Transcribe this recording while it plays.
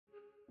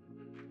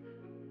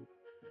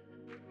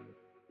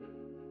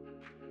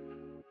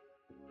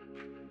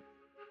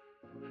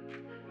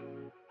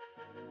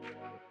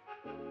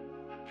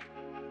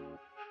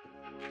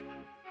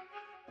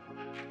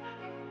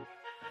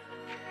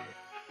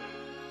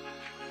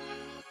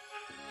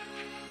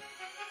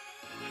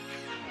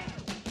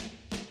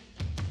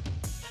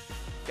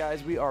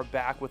guys? We are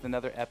back with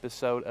another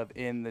episode of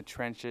In the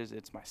Trenches.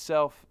 It's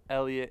myself,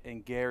 Elliot,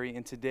 and Gary,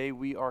 and today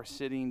we are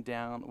sitting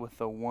down with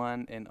the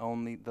one and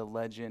only, the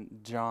legend,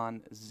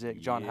 John Zick.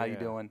 John, how you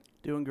doing?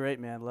 Doing great,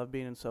 man. Love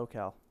being in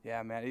SoCal.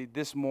 Yeah, man.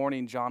 This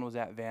morning, John was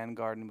at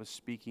Vanguard and was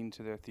speaking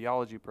to their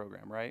theology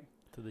program, right?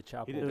 To the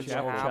chapel. It was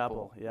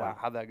chapel, yeah. Wow,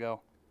 how'd that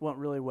go? Went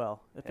really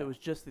well. If it was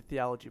just the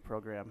theology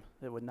program,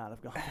 it would not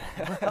have gone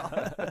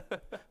well.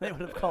 They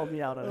would have called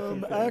me out on a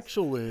few things.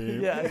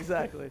 Actually. Yeah,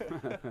 exactly.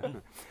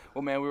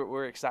 Well, man,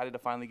 we're excited to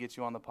finally get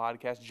you on the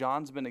podcast.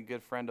 John's been a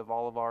good friend of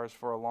all of ours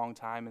for a long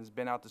time and has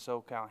been out to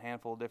SoCal a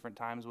handful of different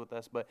times with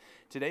us. But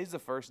today's the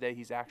first day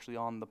he's actually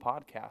on the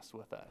podcast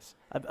with us.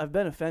 I've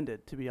been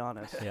offended, to be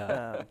honest.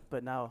 Yeah.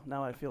 But now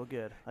I feel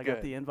good. I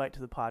got the invite to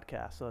the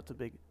podcast, so it's a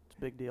big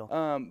deal.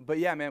 But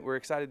yeah, man, we're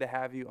excited to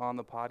have you on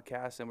the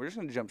podcast, and we're just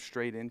going to jump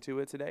straight into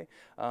it today.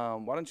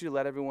 Why don't you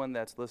let everyone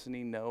that's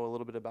listening know a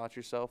little bit about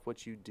yourself,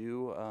 what you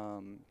do,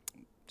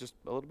 just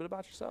a little bit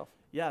about yourself.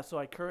 Yeah, so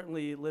I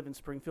currently live in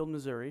Springfield,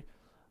 Missouri.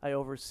 I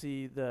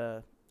oversee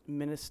the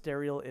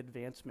Ministerial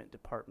Advancement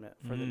Department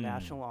for the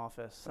national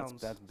office.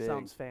 That's big.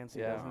 Sounds fancy,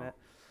 doesn't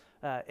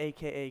it?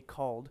 AKA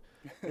called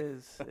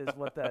is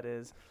what that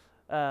is.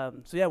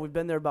 So yeah, we've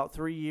been there about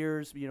 3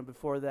 years.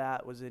 Before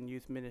that was in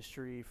youth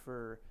ministry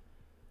for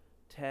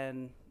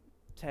 10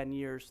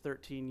 years,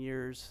 13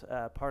 years.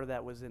 Part of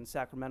that was in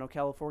Sacramento,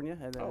 California,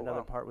 and then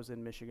another part was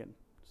in Michigan.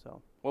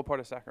 So, what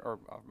part of Sacramento?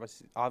 Or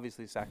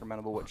obviously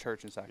Sacramento, but what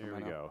church in Sacramento?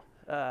 Here we go.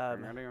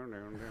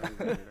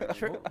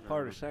 What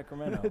part of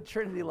Sacramento?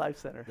 Trinity Life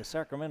Center. The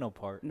Sacramento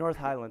part. North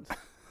Highlands.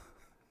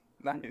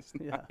 Nice,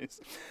 Yeah. nice.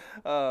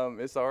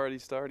 It's already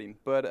starting.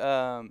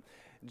 But,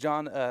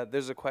 John,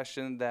 there's a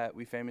question that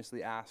we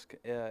famously ask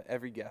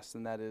every guest,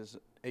 and that is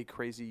a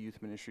crazy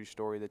youth ministry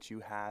story that you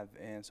have.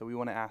 And so we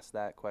want to ask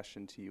that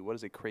question to you. What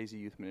is a crazy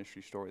youth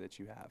ministry story that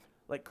you have?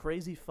 Like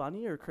crazy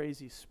funny or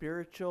crazy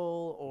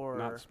spiritual or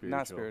Not spiritual.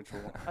 Not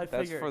spiritual. I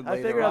That's figured. for I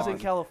later figured I was in on.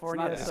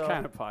 California. It's not so this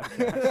kind of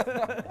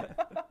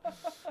podcast.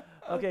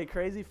 Okay,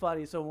 crazy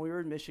funny. So when we were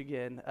in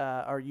Michigan,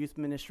 our youth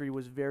ministry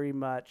was very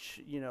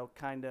much,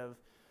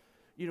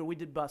 we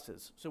did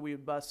buses. So we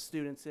would bus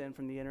students in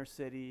from the inner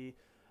city.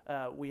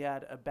 We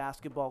had a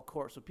basketball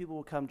court, so people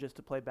would come just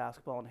to play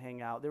basketball and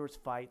hang out. There was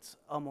fights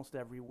almost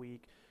every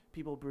week.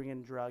 People bring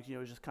in drugs. It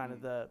was just kind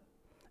of the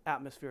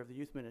atmosphere of the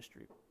youth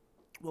ministry.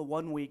 Well,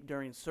 one week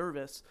during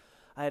service,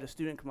 I had a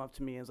student come up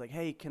to me and was like,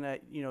 "Hey, can I?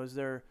 Is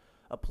there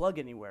a plug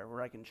anywhere where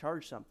I can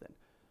charge something?"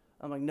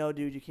 I'm like, "No,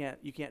 dude, you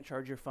can't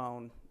charge your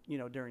phone,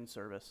 during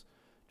service.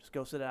 Just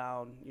go sit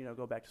down,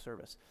 go back to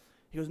service."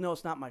 He goes, "No,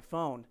 it's not my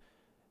phone,"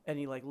 and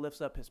he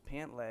lifts up his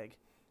pant leg.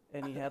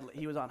 And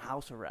he was on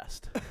house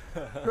arrest,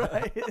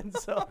 right? And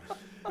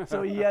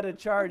so he had a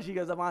charge. He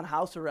goes, "I'm on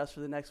house arrest for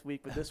the next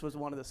week," but this was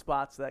one of the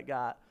spots that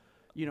got,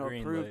 Green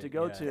approved lit, to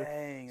go yeah. to.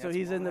 Dang, So that's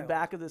he's in the wild.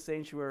 back of the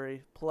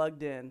sanctuary,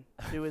 plugged in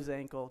to his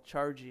ankle,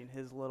 charging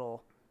his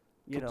little,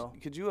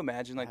 Could you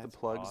imagine the That's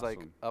plug's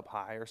awesome. up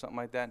high or something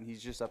like that, and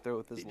he's just up there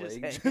with his He just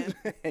legs hanging.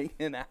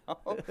 hanging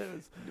out?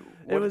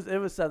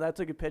 It was sad. I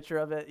took a picture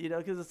of it,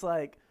 because it's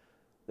like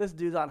this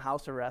dude's on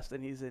house arrest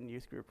and he's in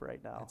youth group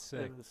right now. That's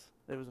sick.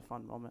 It was a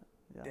fun moment.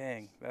 Yeah.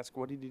 Dang,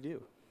 what did he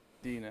do?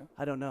 Do you know?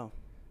 I don't know.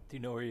 Do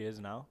you know where he is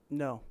now?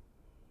 No.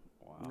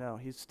 Wow. No,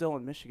 he's still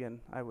in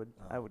Michigan. I would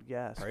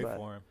guess. Pray but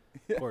for him.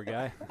 Poor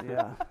guy.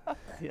 Yeah,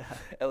 yeah.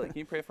 Elliot, can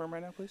you pray for him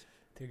right now, please?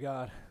 Dear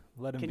God,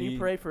 let him Can be you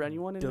pray for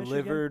anyone in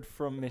delivered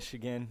from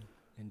Michigan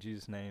in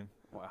Jesus' name.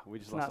 Wow, we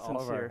just It's lost not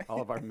all sincere.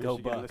 of our Go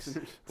Michigan Bucks.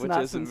 listeners.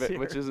 not sincere.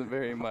 Which isn't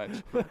very much.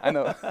 I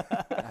know. I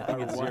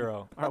think it's one-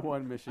 0. Our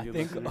one I Michigan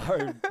think listener.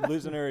 our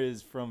listener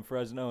is from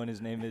Fresno, and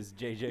his name is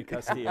JJ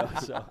Castillo.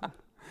 So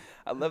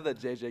I love that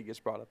JJ gets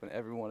brought up in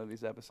every one of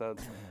these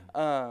episodes.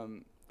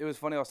 It was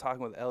funny. I was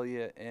talking with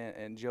Elliot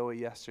and Joey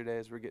yesterday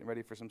as we are getting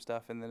ready for some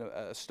stuff, and then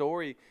a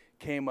story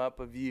came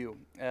up of you,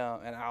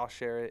 and I'll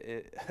share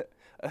it.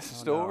 A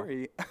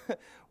story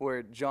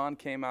where John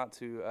came out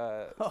to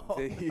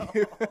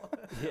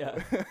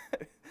yeah.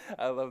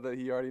 I love that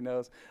he already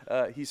knows.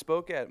 He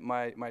spoke at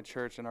my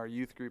church and our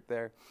youth group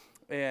there,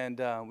 and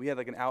we had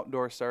an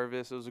outdoor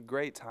service. It was a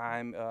great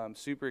time.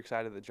 Super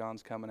excited that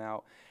John's coming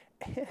out.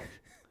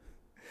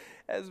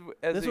 As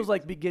This was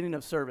beginning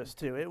of service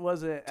too. It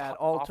wasn't at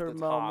altar the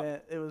top.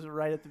 moment. It was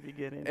right at the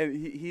beginning. And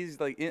he's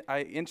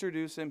I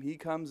introduce him. He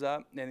comes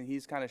up and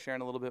he's kind of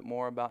sharing a little bit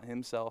more about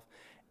himself.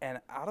 And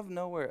out of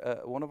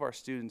nowhere, one of our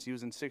students, he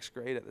was in 6th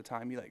grade at the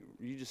time.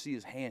 You just see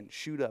his hand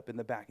shoot up in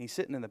the back. He's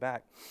sitting in the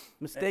back.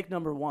 Mistake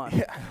number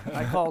 1.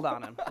 I called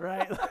on him,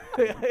 right?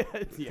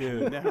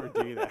 Dude, never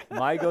do that.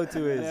 My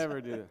go-to is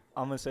Never do that.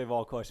 I'm gonna save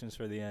all questions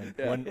for the end.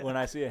 Yeah. When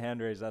I see a hand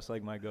raise, that's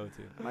my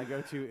go-to. My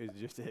go-to is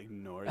just to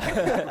ignore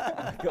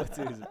that. My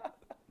go-to is.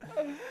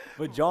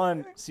 But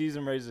John sees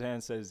him raise his hand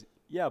and says,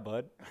 "Yeah,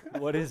 bud,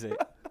 what is it?"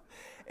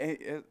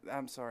 And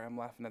I'm sorry, I'm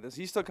laughing at this.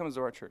 He still comes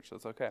to our church, so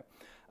it's okay.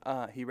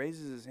 He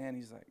raises his hand.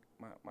 He's like,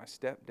 my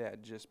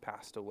stepdad just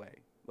passed away.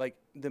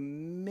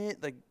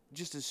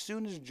 Just as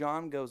soon as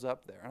John goes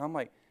up there. And I'm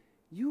like,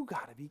 you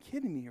gotta be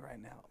kidding me right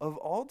now. Of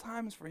all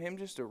times for him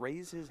just to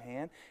raise his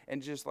hand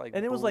and just like,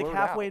 And it was like blurt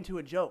halfway out. into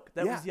a joke.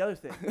 That Yeah. was the other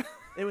thing.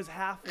 It was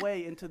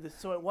halfway into this,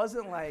 so it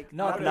wasn't like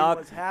Knock, nothing knock,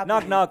 was happening.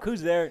 knock, knock.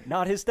 Who's there?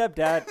 Not his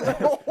stepdad.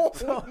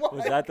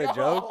 Was that the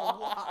joke?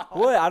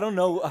 What? I don't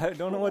know. I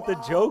don't know what the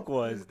joke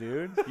was,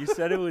 dude. You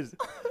said it was.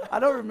 I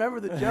don't remember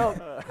the joke.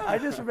 I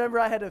just remember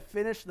I had to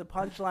finish the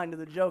punchline to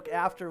the joke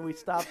after we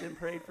stopped and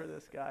prayed for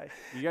this guy.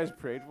 You guys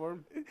prayed for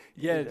him?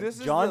 Yeah, This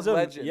John's is the a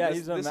legend. yeah. this,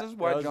 He's a this ma- is that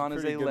why was John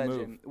is pretty a good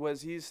legend. move.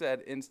 Was he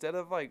said instead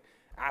of like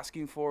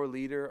asking for a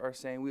leader or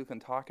saying we can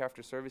talk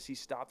after service, he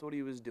stopped what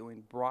he was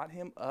doing, brought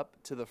him up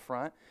to the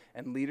front,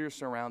 and leaders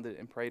surrounded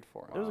and prayed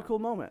for him. It was a cool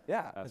moment.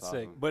 Yeah, That's That's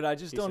sick. awesome. But I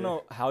just He don't said-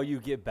 know how you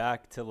get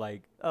back to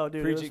like Oh,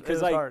 dude, preaching it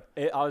was like hard.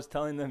 I was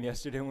telling them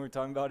yesterday when we were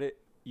talking about it.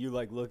 You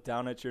like look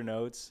down at your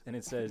notes and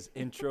it says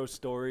intro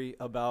story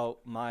about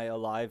my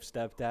alive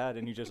stepdad,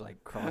 and you just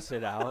like cross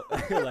it out.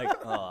 You're like,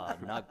 oh,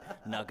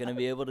 not gonna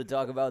be able to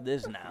talk about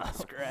this now.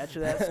 Scratch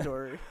that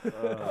story. Oh,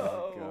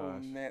 Oh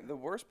gosh. man, the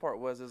worst part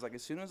was like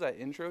as soon as I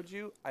introed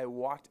you, I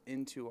walked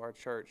into our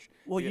church.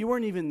 Well, Yeah. you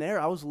weren't even there.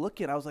 I was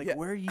looking. I was like, Yeah.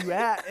 where are you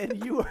at?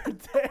 And you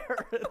weren't there.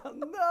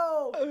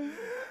 No.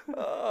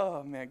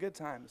 Oh man, good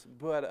times.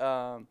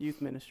 But Youth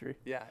ministry.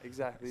 yeah,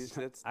 exactly.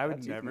 It's, I would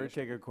that's youth never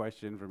ministry. take a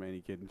question from any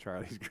kid in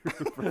Charlie's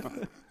group. bro.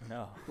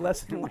 No,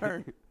 Lesson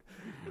learned.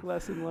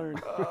 Lesson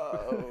learned.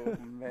 Oh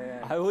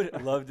man. I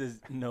would love to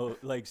know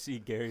like see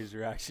Gary's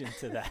reaction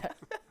to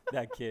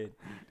that kid.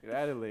 Dude, I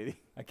had a lady.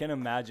 I can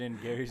imagine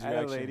Gary's I had a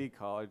reaction. lady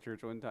call our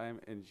church one time,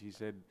 and she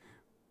said,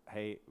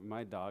 "Hey,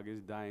 my dog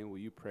is dying. Will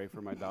you pray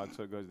for my dog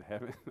so it goes to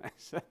heaven?" I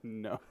said,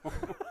 "No."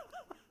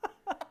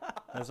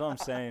 That's what I'm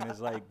saying. Is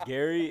like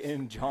Gary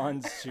in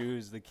John's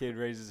shoes. The kid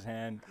raises his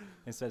hand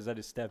and says that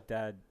his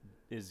stepdad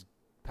is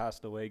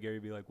passed away.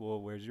 Gary'd be like,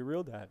 "Well, where's your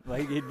real dad?"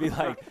 Like he'd be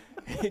like,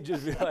 he'd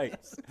just be like,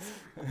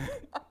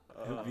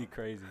 it would be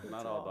crazy.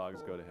 Not all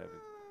dogs go to heaven.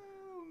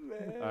 Oh,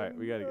 man. All right,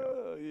 we gotta go.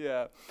 Oh,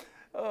 yeah.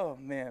 Oh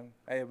man.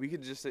 Hey, we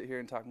could just sit here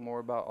and talk more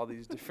about all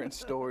these different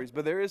stories,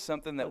 but there is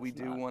something that we Let's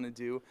do not. want to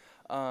do.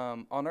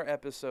 On our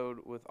episode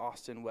with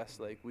Austin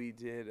Westlake, we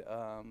did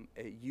a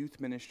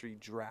youth ministry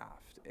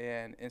draft,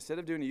 and instead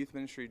of doing a youth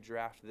ministry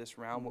draft this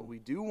round, what we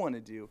do want to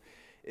do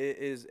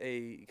is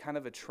a kind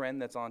of a trend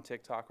that's on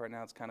TikTok right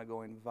now. It's kind of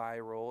going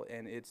viral,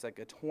 and it's like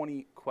a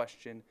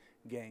 20-question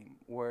game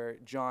where,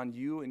 John,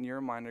 you in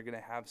your mind are going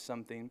to have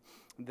something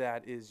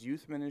that is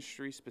youth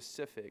ministry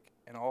specific,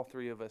 and all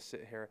three of us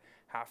sit here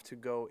have to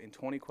go in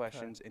 20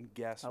 questions and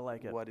guess I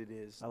like it. what it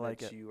is I like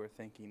that it. you are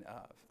thinking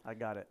of. I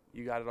got it.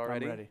 You got it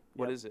already? ready.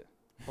 What Yep. is it?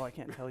 Well, I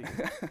can't tell you.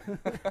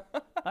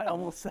 I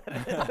almost said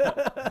it.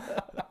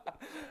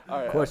 All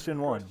right.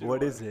 Question one.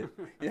 What is it?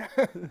 Yeah.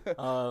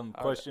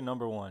 Question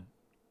number one.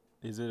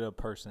 Is it a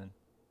person?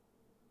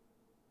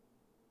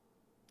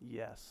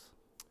 Yes.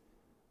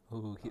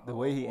 Ooh, the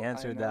way he Oh, I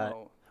answered that.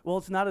 know. Well,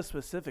 it's not a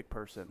specific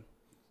person.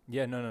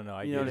 Yeah, no.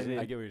 I You know get what I it. I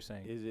mean? get what you're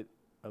saying. Is it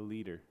a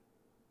leader?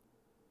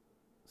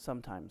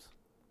 Sometimes.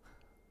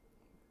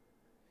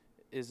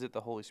 Is it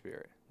the Holy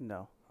Spirit?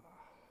 No.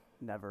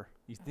 Never.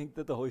 You think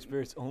that the Holy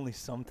Spirit's only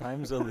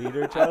sometimes a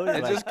leader, Charlie?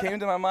 It Like, just came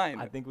to my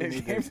mind. I think we it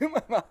need came to- to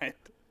my mind.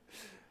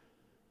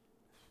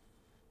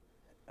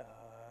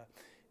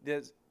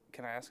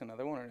 Can I ask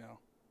another one or no?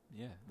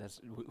 yeah, that's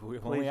we've Please,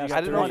 only you asked got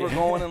I didn't know if 20.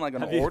 we're going in like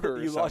an Have you, order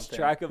or you lost something.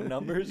 track of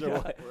numbers or Yeah.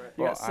 what? You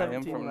Well, got I am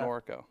 17 from left.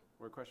 Norco.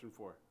 We're question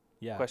 4.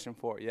 Yeah. Question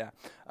 4, yeah.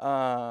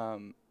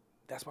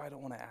 That's why I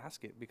don't want to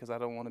ask it, because I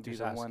don't want to be Just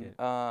the ask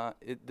one.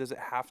 it. Does it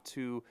have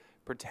to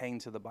pertain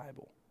to the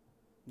Bible?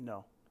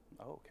 No.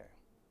 Oh, okay.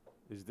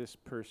 Is this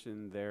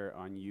person there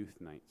on youth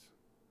nights?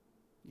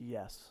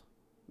 Yes.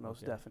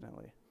 Most Okay.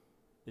 definitely.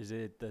 Is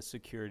it the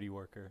security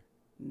worker?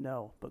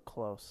 No, but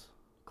close.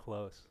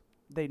 Close.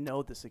 They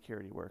know the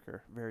security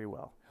worker very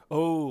well.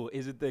 Oh,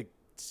 is it the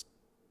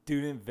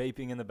student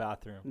vaping in the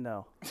bathroom?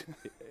 No.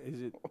 Is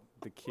it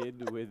the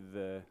kid with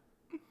the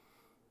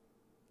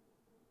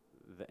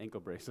ankle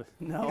bracelet?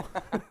 No.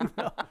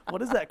 No.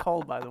 What is that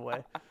called, by the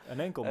way? An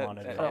ankle Uh,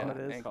 monitor. Oh, yeah, it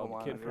is? ankle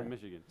Called Kid monitor. from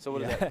Michigan. So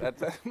what is Yeah. that?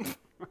 That's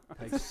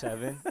Like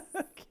 7,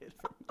 Kid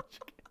from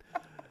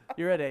Michigan.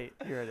 You're at 8.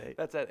 You're at 8.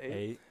 that's at 8.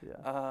 8.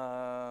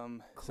 Yeah.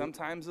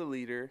 Sometimes the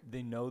leader,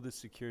 They know the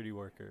security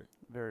worker.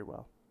 Very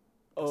well.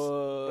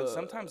 but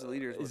sometimes the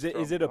leader Is it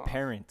a parent?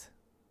 parent?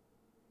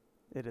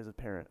 It is a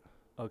parent.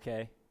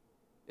 Okay.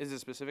 Is it a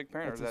specific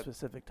parent, or It's is a that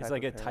specific type It's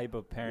like of a parent. type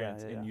of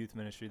parents yeah, in yeah. youth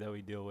ministry that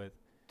we deal with.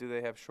 do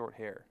they have short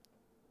hair?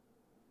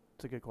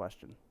 It's a good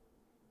question.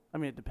 I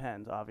mean, it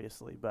depends,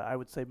 obviously, but I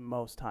would say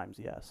most times,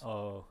 yes.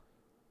 Oh.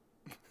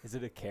 Is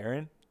it a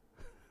Karen?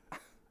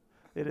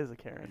 It is a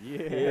Karen.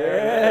 There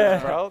it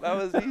is, bro. That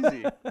was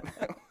easy.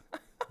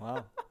 Wow.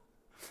 What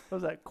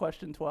was that,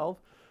 question 12?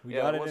 We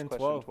Yeah, got that it was in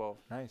question 12.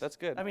 Nice. That's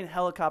good. I mean,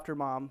 helicopter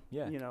mom.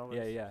 yeah. You know. yeah,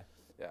 it's-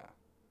 yeah. Yeah,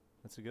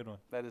 That's a good one.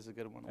 that is a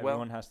good one.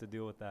 Everyone has to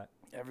deal with that.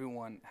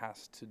 Everyone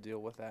has to deal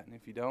with that, and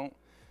if you don't,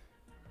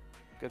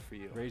 good for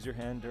you. Raise your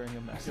hand during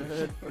a message.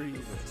 Good for you.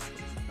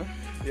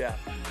 Yeah.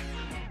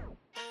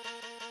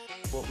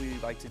 what we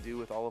like to do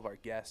with all of our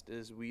guests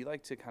is we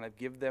like to kind of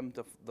give them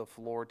the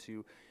floor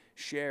to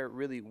share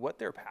really what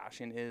their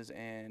passion is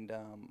and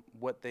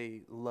what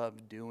they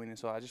love doing. And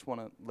so I just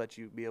want to let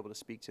you be able to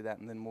speak to that,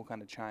 and then we'll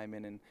kind of chime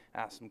in and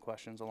ask some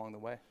questions along the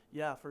way.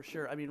 Yeah, for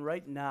sure. I mean,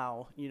 right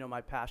now,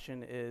 my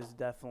passion is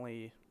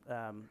definitely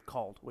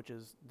Called, which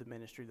is the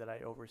ministry that I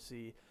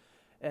oversee.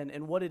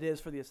 And what it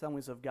is for the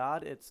Assemblies of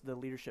God, it's the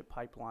leadership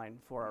pipeline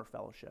for our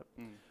fellowship.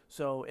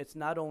 So it's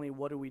not only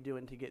what are we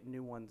doing to get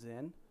new ones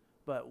in,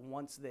 but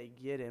once they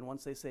get in,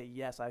 once they say,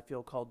 yes, I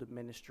feel called to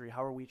ministry,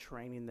 how are we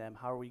training them?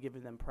 How are we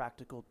giving them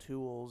practical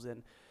tools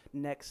and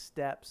next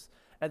steps?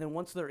 And then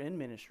once they're in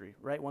ministry,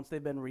 right, once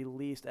they've been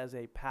released as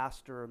a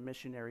pastor, a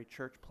missionary,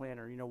 church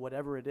planner,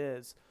 whatever it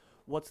is,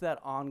 what's that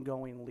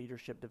ongoing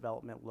leadership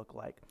development look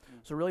like?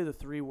 So really the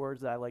three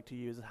words that I like to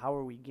use is how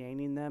are we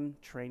gaining them,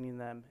 training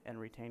them, and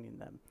retaining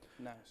them?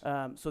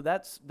 Nice. So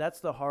that's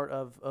the heart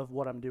of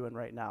what I'm doing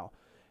right now.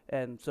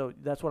 And so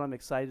that's what I'm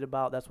excited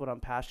about. That's what I'm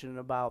passionate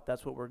about.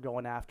 That's what we're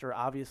going after.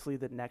 Obviously,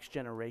 the next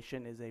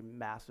generation is a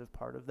massive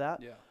part of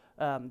that.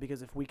 Yeah.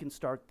 Because if we can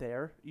start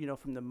there,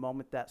 from the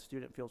moment that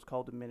student feels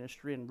called to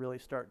ministry and really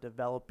start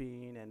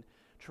developing and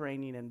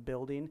training and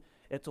building,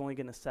 it's only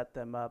going to set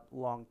them up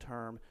long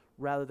term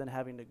rather than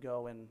having to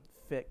go and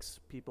fix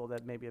people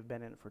that maybe have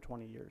been in it for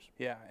 20 years.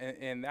 Yeah,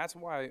 and that's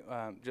why,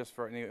 just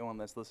for anyone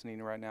that's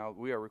listening right now,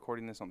 we are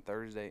recording this on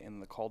Thursday, and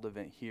the Called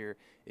event here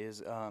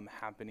is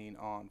happening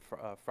on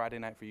Friday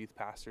night for youth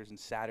pastors and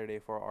Saturday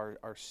for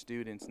our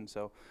students. And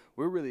so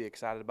we're really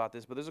excited about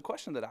this. But there's a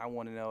question that I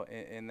want to know,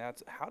 and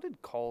that's how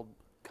did Called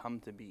come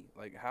to be?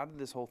 Like, how did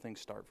this whole thing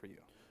start for you?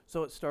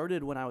 So it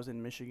started when I was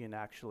in Michigan,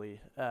 actually.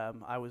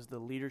 I was the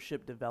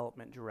leadership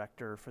development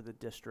director for the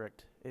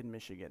district in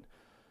Michigan.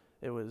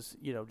 It was,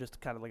 just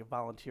kind of like a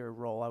volunteer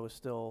role. I was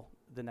still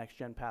the next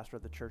gen pastor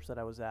of the church that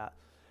I was at.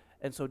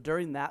 And so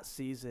during that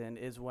season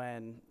is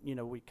when,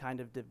 we kind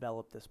of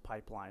developed this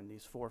pipeline,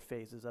 these 4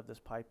 phases of this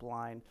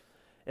pipeline.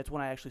 It's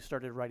when I actually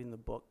started writing the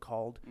book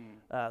Called.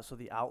 So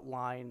the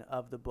outline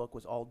of the book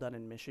was all done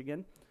in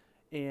Michigan.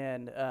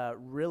 And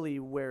really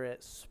where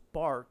it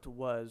sparked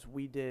was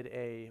we did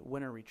a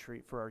winter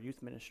retreat for our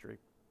youth ministry.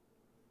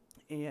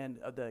 And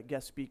the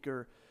guest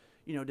speaker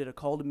did a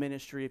call to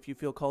ministry. If you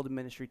feel called to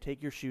ministry,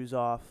 take your shoes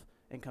off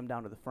and come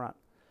down to the front.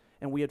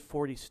 And we had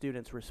 40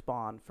 students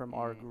respond from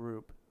our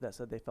group that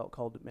said they felt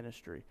called to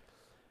ministry.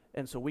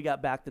 And so we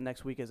got back the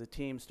next week as a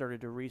team,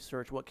 started to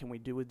research what can we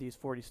do with these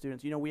 40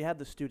 students. We had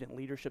the student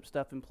leadership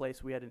stuff in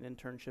place. We had an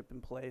internship in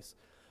place.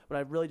 But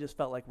I really just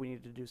felt like we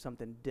needed to do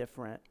something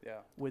different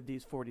with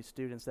these 40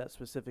 students that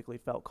specifically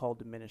felt called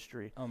to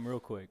ministry.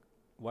 Real quick,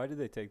 why did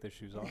they take their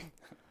shoes off?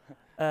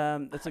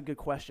 That's a good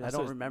question. I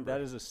don't remember.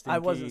 That is a stinky I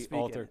wasn't speaking.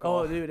 altar call.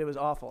 Oh, dude, it was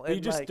awful.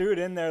 He just threw it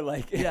in there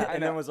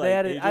and then was they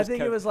like, had I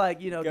think it was like,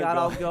 God,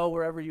 I'll go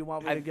wherever you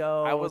want me to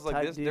go. I was like,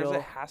 type there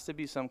deal. has to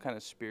be some kind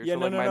of spiritual.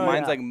 no, my no,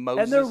 mind's like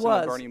Moses and there in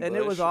was, a burning bush. and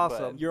it was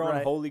awesome. You're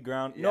on holy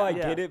ground. Yeah. No, I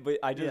Yeah. get it, but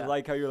I just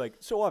like how you're like,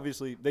 so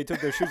obviously they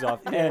took their shoes off.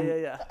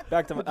 Yeah.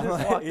 Back to my,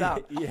 Just walked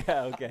out.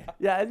 Yeah, okay.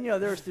 Yeah, and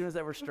there were students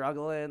that were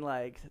struggling,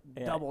 like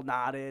double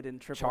knotted and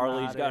triple knotted.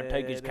 Charlie's got to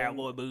take his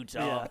cowboy boots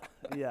off.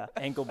 Yeah.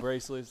 Ankle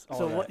bracelets. All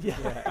So that. what?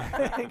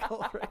 Yeah.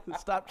 Ankle bracelet.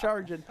 Stop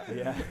charging.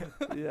 Yeah.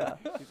 Yeah.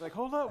 He's like,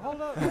 hold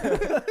up.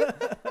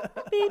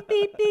 Beep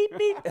beep beep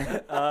beep.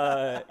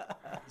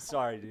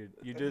 Sorry, dude.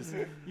 You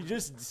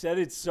just said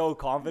it so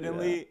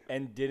confidently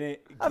and didn't.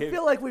 I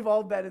feel like we've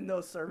all been in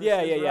those services. Yeah.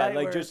 Right?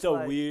 Like where just it's a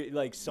like, weird,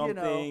 like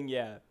something.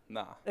 Yeah.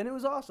 Nah. And it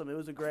was awesome. It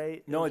was a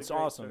great. No, it was it's a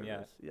great awesome, yeah.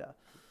 service. Yeah.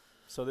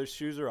 So their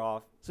shoes are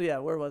off. So yeah,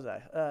 where was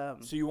I?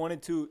 So you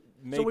wanted to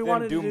make we them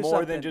wanted do to do more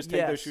than something. just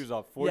take their Yes. shoes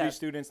off. 40 Yes.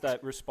 students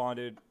that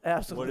responded.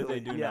 Absolutely. What do they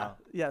do yeah. now?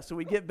 Yeah. So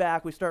we get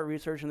back, we start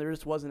researching. There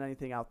just wasn't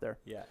anything out there.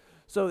 Yeah.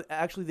 So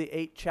actually, the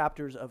 8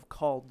 chapters of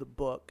Called, the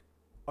book,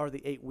 are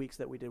the 8 weeks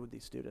that we did with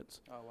these students.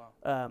 Oh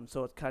wow.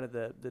 So it's kind of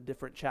the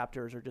different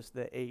chapters are just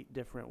the 8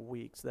 different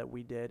weeks that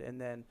we did,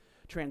 and then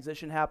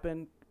transition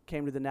happened,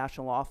 came to the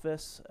national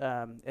office,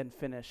 and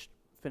finished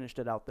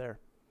it out there.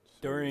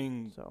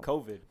 During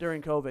COVID.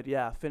 During COVID,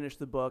 yeah. Finished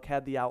the book,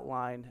 had the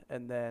outline,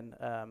 and then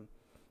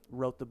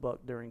wrote the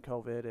book during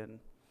COVID, and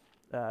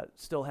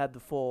still had the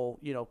full,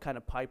 kind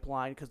of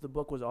pipeline, because the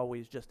book was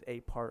always just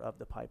a part of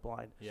the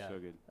pipeline. Yeah. So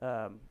good.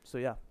 So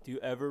yeah, Do you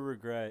ever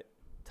regret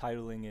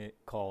titling it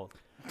Called?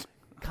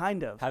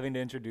 kind of. Having to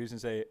introduce and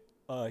say,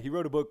 he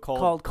wrote a book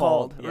called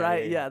Called, Yeah,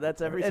 right? yeah. Yeah,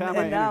 that's Every and, time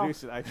and I now,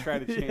 introduce it, I try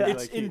to change Yeah.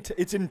 it.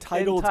 It's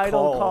entitled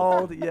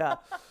Called, yeah.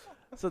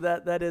 So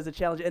that is a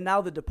challenge. And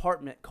now the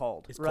department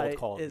Called, It's called right?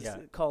 Called, is yeah.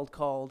 called.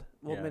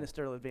 Well, Yeah.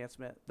 ministerial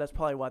advancement. That's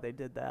probably why they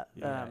did that.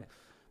 Yeah.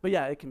 But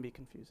yeah, it can be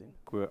confusing.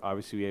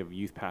 Obviously, we have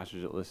youth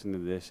pastors that listen to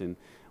this, and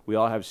we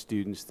all have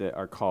students that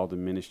are called to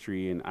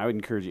ministry. And I would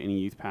encourage any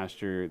youth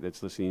pastor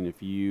that's listening,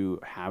 if you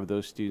have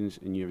those students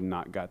and you have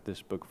not got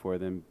this book for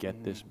them,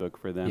 get this book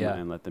for them Yeah.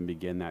 and let them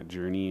begin that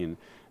journey. And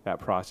that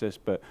process.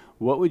 But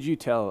what would you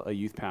tell a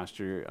youth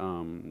pastor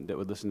that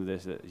would listen to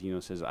this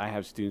that says, I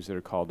have students that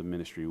are called to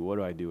ministry? What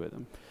do I do with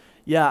them?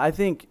 Yeah, I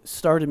think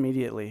start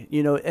immediately.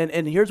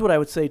 And here's what I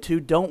would say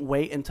too: don't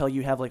wait until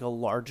you have like a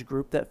large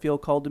group that feel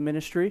called to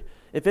ministry.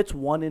 If it's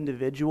one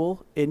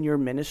individual in your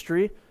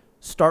ministry,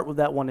 start with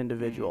that one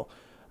individual.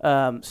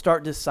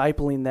 Start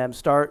discipling them.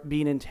 Start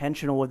being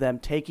intentional with them,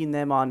 taking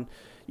them on,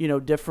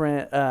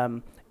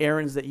 different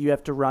errands that you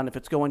have to run. If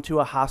it's going to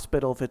a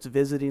hospital, if it's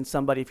visiting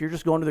somebody, if you're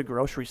just going to the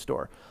grocery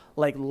store,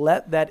 like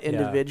let that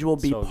individual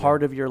be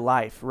part of your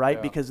life, right?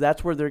 Yeah. Because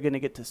that's where they're going to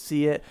get to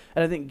see it.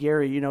 And I think,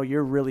 Gary,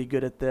 you're really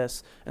good at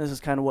this. And this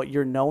is kind of what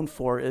you're known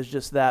for, is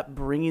just that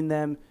bringing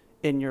them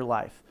in your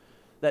life,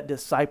 that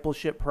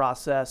discipleship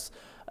process.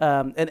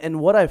 And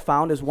what I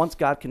found is once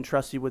God can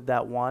trust you with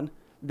that one,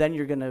 then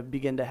you're going to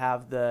begin to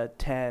have the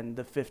 10,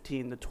 the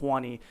 15, the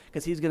 20,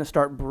 because he's going to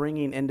start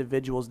bringing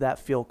individuals that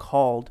feel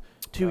called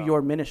to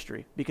your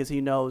ministry because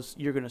he knows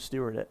you're going to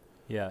steward it.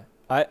 Yeah.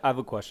 I have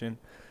a question.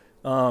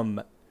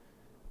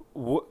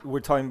 We're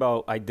talking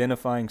about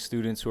identifying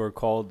students who are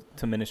called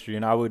to ministry,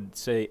 and I would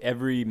say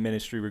every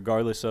ministry,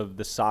 regardless of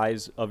the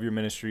size of your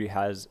ministry,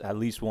 has at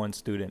least one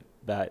student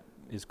that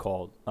is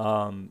called.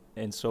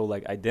 And so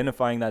like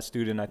identifying that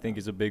student, I think,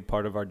 is a big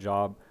part of our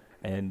job,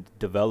 and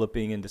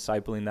developing and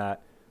discipling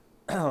that.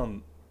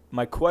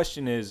 My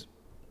question is,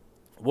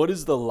 what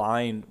is the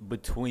line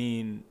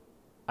between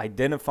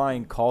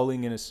identifying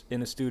calling in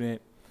a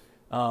student,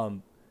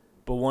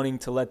 but wanting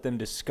to let them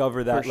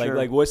discover that?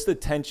 Like what's the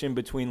tension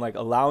between like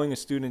allowing a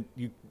student,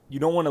 you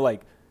don't want to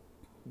like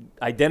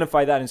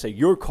identify that and say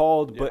you're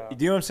called, but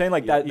do you know what I'm saying?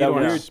 Like that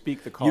weird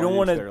speak the calling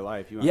into their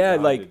life. You want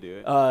God to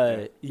do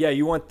it.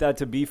 You want that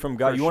to be from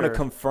God. You want to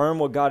confirm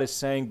what God is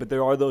saying, but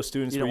there are those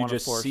students where you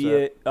just see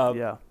it.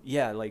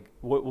 Like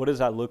what does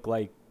that look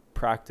like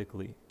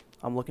practically?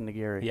 I'm looking to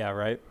Gary. Yeah,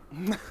 right.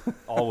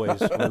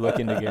 Always we're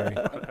looking to Gary.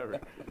 Whatever.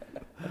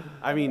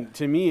 I mean,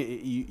 to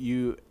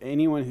me,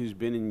 anyone who's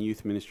been in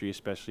youth ministry,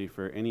 especially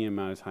for any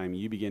amount of time,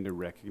 you begin to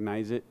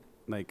recognize it.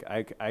 Like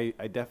I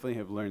definitely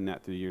have learned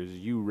that through the years.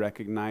 You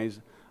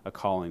recognize a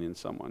calling in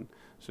someone.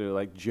 So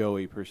like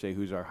Joey per se,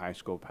 who's our high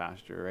school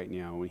pastor right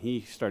now, when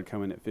he started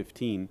coming at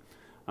 15,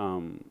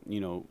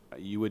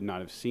 you would not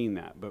have seen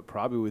that. But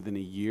probably within a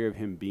year of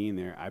him being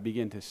there, I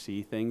began to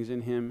see things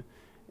in him.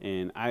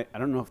 And I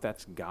don't know if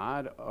that's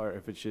God or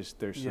if it's just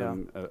there's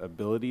some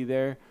ability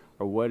there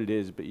or what it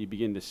is, but you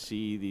begin to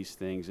see these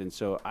things. And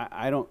so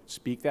I don't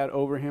speak that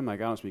over him. Like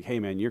I don't speak, hey,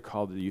 man, you're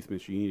called to the youth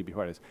ministry. You need to be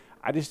part of this.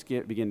 I just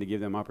begin to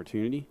give them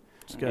opportunity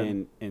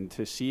and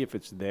to see if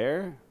it's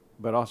there,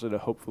 but also to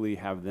hopefully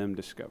have them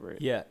discover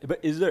it. Yeah,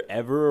 but is there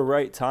ever a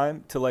right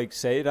time to like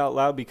say it out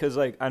loud? Because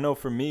like I know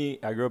for me,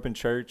 I grew up in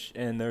church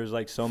and there's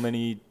like so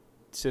many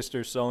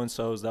sisters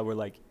so-and-sos that were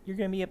like, you're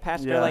going to be a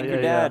pastor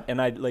your dad. Yeah.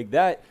 And I like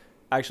that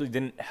actually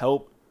didn't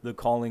help the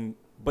calling,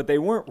 but they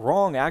weren't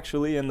wrong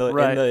actually in the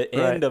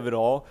end of it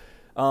all.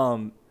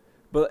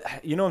 But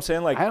you know what I'm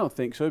saying? Like I don't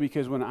think so,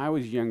 because when I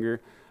was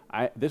younger,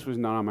 this was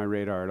not on my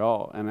radar at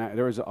all. And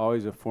there was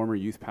always a former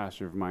youth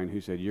pastor of mine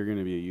who said, you're going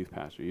to be a youth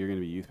pastor. You're going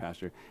to be a youth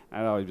pastor.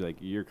 And I'd always be like,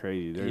 you're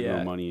crazy. There's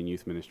no money in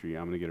youth ministry.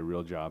 I'm going to get a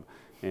real job.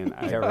 And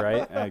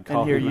I'd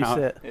call him out.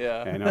 Sit.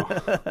 Yeah. I know.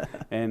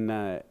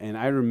 And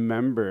I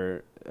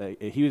remember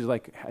he was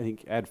like, I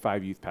think I had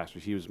 5 youth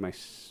pastors. He was my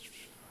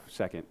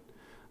second.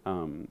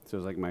 So it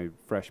was like my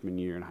freshman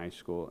year in high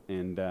school.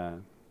 And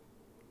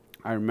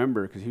I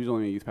remember, because he was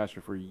only a youth pastor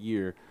for a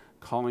year,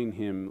 calling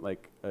him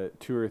like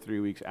 2 or 3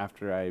 weeks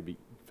after I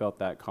felt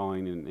that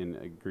calling and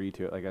agreed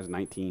to it, like I was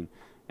 19,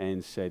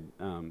 and said,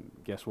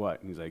 guess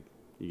what? And he's like,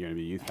 you're going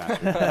to be a youth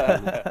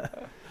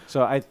pastor.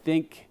 So I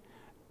think,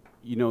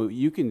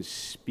 you can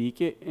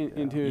speak it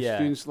into a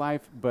student's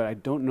life, but I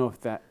don't know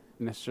if that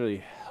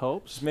necessarily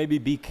helps. Just maybe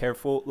be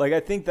careful. Like I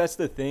think that's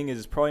the thing, is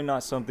it's probably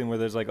not something where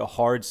there's like a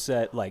hard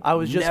set, like I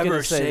was just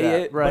never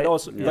say it, right? But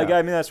also like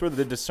I mean that's where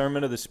the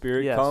discernment of the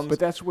Spirit comes. But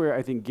that's where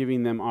I think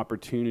giving them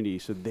opportunity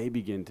so they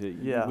begin to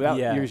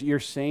you're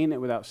saying it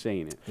without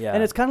saying it. Yeah.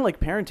 And it's kind of like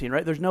parenting,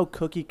 right? There's no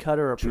cookie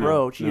cutter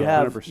approach. You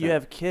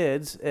have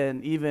kids,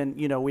 and even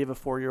we have a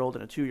 4-year-old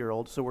and a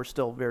 2-year-old, so we're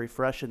still very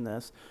fresh in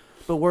this.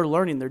 But we're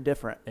learning they're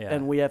different,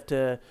 and we have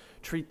to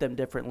treat them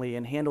differently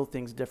and handle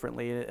things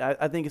differently.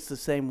 I think it's the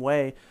same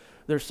way.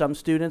 There's some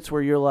students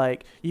where you're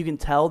like, you can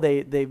tell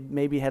they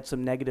maybe had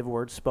some negative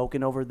words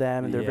spoken over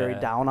them, and they're very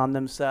down on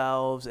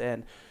themselves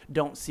and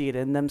don't see it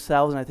in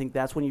themselves. And I think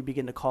that's when you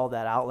begin to call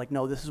that out, like,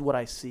 no, this is what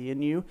I see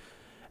in you.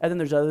 And then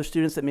there's other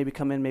students that maybe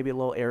come in maybe a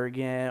little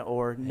arrogant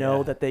or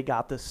know that they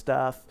got this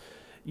stuff,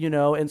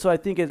 And so I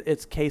think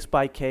it's case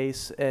by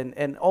case,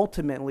 and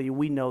ultimately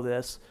we know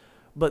this.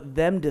 But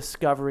them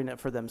discovering it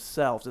for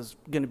themselves is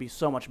going to be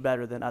so much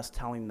better than us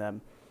telling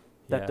them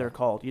that they're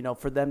called.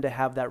 For them to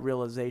have that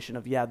realization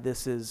of,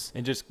 this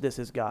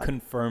is God.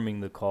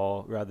 Confirming the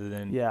call rather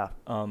than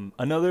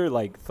another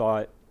like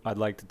thought I'd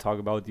like to talk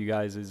about with you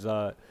guys is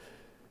I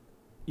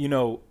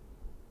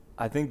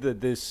think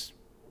that this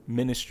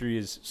ministry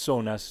is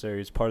so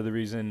necessary. It's part of the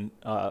reason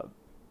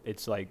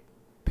it's like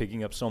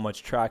picking up so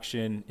much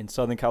traction in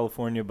Southern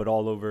California, but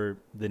all over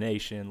the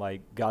nation.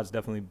 Like, God's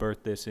definitely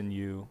birthed this in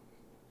you.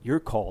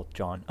 You're called,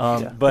 John.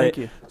 But thank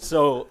you.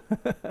 so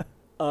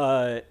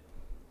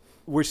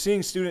we're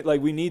seeing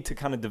we need to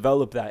kind of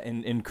develop that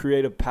and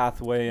create a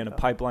pathway and a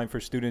pipeline for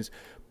students.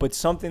 But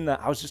something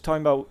that I was just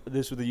talking about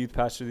this with a youth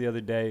pastor the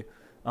other day.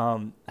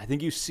 I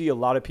think you see a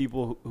lot of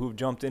people who've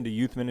jumped into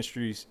youth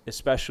ministries,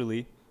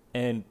 especially,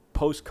 and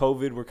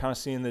post-COVID, we're kind of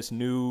seeing this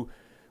new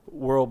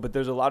world, but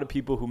there's a lot of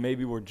people who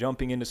maybe were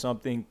jumping into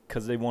something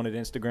because they wanted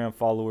Instagram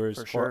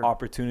followers or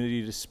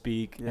opportunity to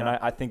speak. Yeah. And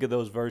I think of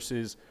those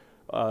verses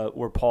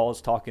where Paul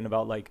is talking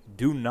about, like,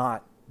 do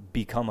not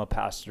become a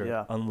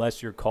pastor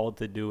unless you're called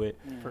to do it.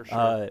 For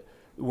sure.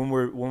 When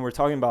we're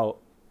talking about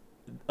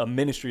a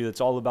ministry that's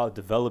all about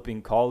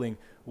developing calling,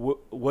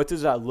 what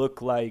does that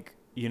look like,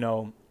 you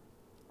know,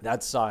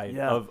 that side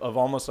of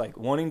almost like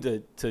wanting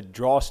to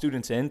draw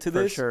students into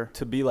this,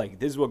 to be like,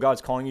 this is what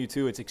God's calling you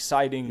to. It's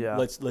exciting. Yeah.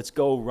 Let's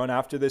go run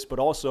after this. But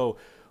also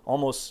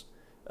almost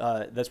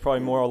that's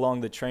probably more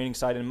along the training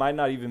side. And it might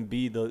not even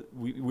be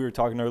we were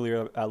talking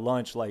earlier at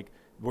lunch, like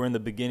we're in the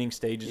beginning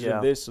stages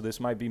of this. So this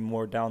might be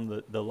more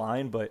down the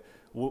line. But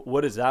what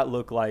does that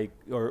look like?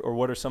 Or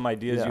what are some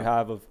ideas you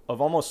have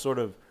of almost sort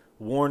of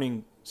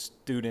warning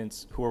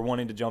students who are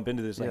wanting to jump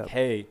into this? Like,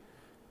 hey,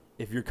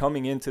 if you're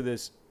coming into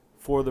this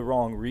for the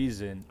wrong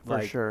reason,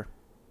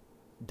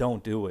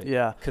 don't do it.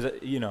 Yeah. Because,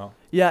 you know.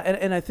 Yeah,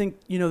 and I think,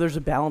 you know, there's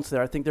a balance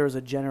there. I think there was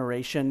a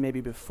generation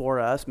maybe before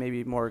us,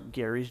 maybe more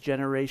Gary's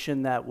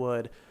generation, that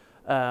would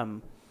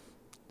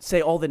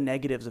say all the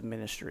negatives of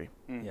ministry.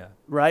 Yeah.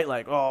 Right?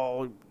 Like,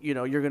 oh, you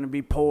know, you're going to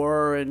be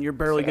poor and you're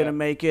barely going to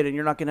make it and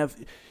you're not going to have,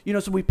 you know,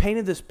 so we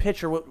painted this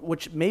picture,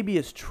 which maybe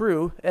is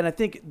true. And I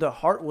think the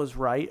heart was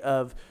right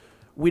of,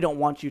 we don't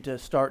want you to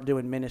start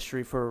doing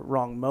ministry for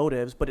wrong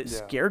motives, but it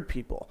scared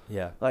people.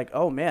 Yeah. Like,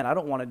 oh man, I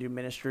don't want to do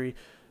ministry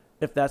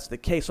if that's the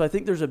case. So I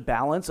think there's a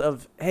balance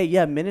of, hey,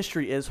 yeah,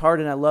 ministry is hard.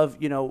 And I love,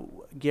 you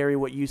know, Gary,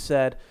 what you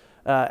said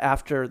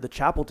after the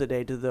chapel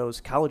today to those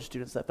college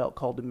students that felt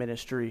called to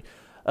ministry,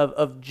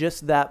 of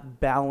just that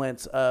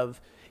balance of,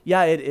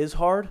 yeah, it is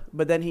hard,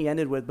 but then he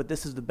ended with, but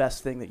this is the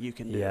best thing that you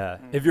can do. Yeah,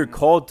 if you're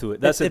called to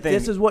it. That's the thing. If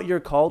this is what you're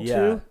called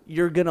to,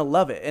 you're going to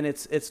love it, and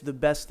it's the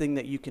best thing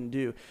that you can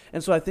do.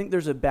 And so I think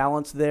there's a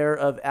balance there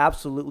of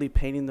absolutely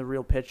painting the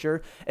real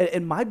picture.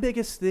 And my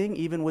biggest thing,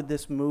 even with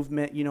this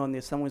movement, you know, in the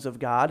Assemblies of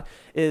God,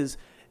 is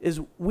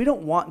we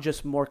don't want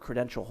just more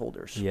credential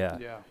holders.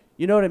 Yeah.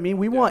 You know what I mean?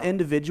 We want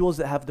individuals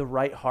that have the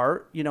right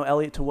heart, you know,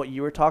 Elliot, to what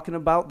you were talking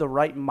about, the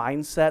right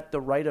mindset,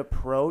 the right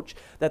approach,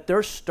 that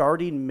they're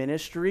starting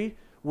ministry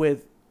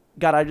with,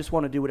 God, I just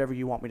want to do whatever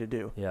you want me to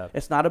do. Yeah.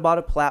 It's not about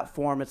a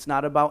platform. It's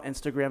not about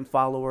Instagram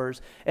followers.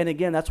 And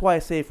again, that's why I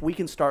say if we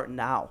can start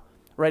now,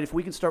 right? If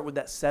we can start with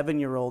that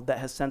 7-year-old that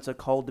has sensed a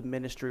call to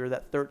ministry, or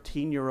that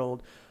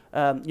 13-year-old,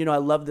 you know, I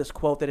love this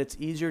quote that it's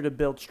easier to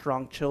build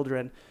strong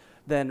children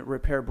than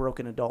repair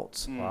broken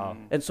adults. Wow.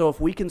 And so if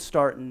we can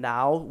start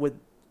now with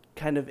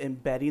kind of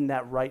embedding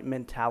that right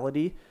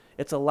mentality,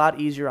 it's a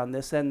lot easier on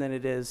this end than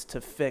it is to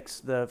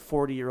fix the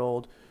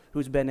 40-year-old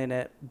who's been in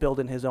it,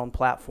 building his own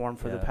platform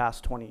for the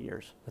past 20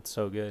 years. That's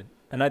so good.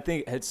 And I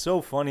think it's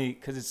so funny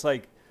because it's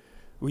like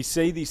we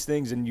say these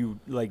things and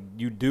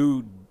you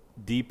do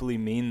deeply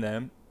mean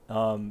them.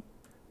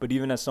 But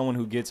even as someone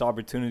who gets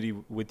opportunity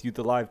with Youth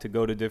Alive to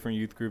go to different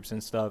youth groups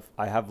and stuff,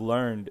 I have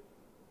learned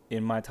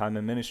in my time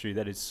in ministry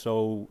that it's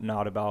so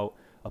not about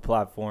a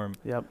platform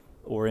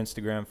or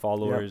Instagram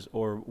followers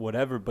or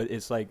whatever. But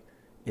it's like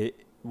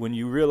when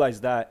you realize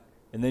that,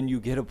 and then you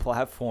get a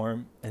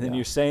platform, and then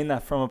you're saying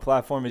that from a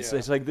platform.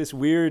 It's like this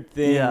weird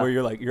thing where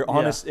you're like, you're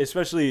honest,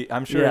 especially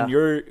I'm sure in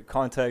your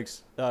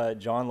context,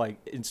 John, like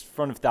in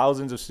front of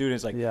thousands of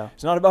students, like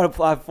it's not about a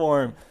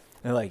platform. And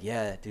they're like,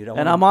 yeah, dude, I'm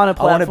on a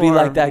platform. I want to be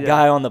like that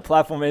guy on the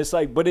platform. And it's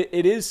like, but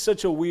it is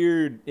such a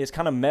weird, it's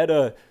kind of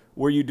meta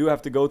where you do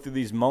have to go through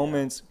these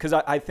moments. Because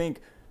I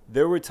think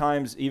there were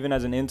times, even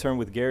as an intern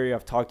with Gary,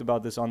 I've talked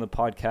about this on the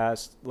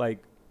podcast,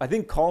 like I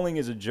think calling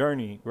is a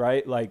journey,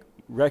 right? Like,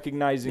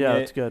 recognizing it,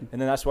 that's good. And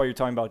then that's why you're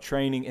talking about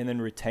training and then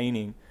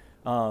retaining.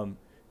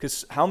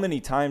 Because how many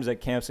times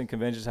at camps and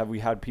conventions have we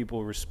had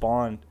people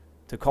respond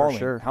to calling? For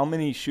sure. How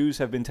many shoes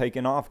have been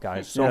taken off,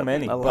 guys? So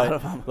many. A lot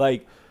of them.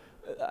 Like,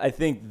 I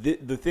think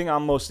the thing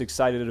I'm most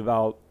excited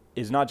about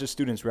is not just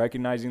students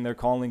recognizing their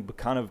calling, but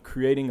kind of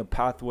creating a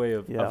pathway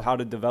of how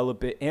to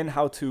develop it and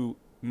how to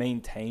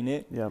maintain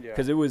it.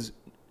 Because it was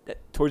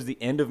towards the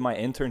end of my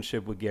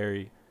internship with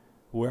Gary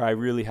where I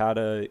really had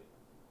a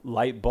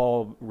light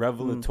bulb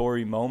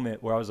revelatory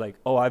moment where I was like,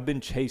 oh, I've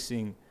been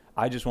chasing,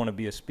 I just want to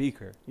be a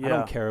speaker. I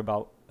don't care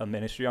about a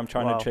ministry. I'm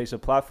trying to chase a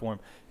platform.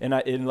 And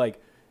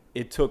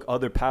it took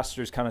other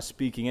pastors kind of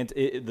speaking into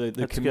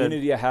the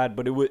community good. I had,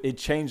 but it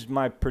changed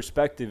my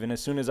perspective. And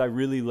as soon as I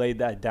really laid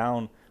that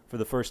down for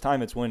the first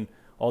time, it's when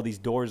all these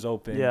doors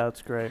open. Yeah,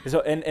 that's great.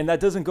 So and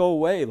that doesn't go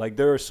away. Like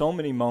there are so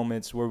many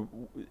moments where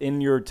in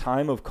your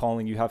time of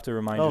calling, you have to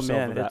remind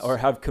yourself of that, or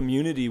have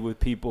community with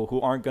people who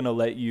aren't going to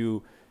let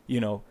you, you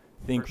know,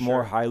 think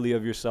more highly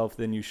of yourself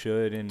than you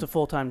should. And it's a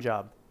full-time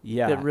job.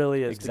 Yeah, It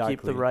really is, to keep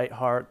exactly. the right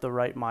heart, the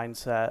right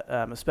mindset,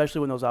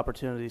 especially when those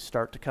opportunities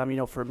start to come. You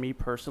know, for me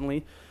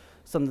personally,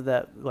 something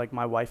that like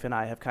my wife and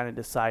I have kind of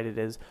decided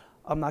is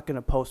I'm not going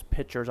to post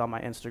pictures on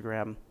my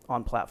Instagram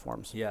on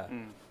platforms. Yeah.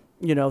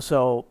 You know,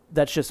 so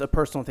that's just a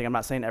personal thing. I'm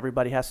not saying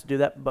everybody has to do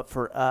that, but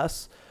for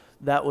us,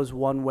 that was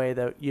one way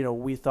that, you know,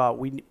 we thought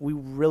we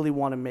really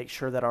want to make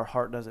sure that our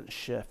heart doesn't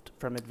shift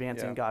from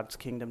advancing Yeah. God's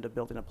kingdom to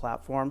building a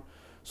platform.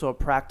 So a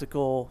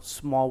practical,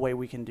 small way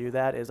we can do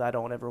that is I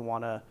don't ever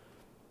want to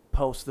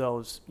post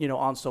those, you know,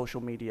 on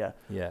social media.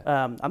 Yeah.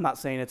 I'm not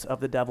saying it's of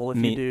the devil if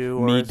me, you do,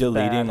 or me it's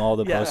deleting bad. all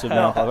the Yeah, posts of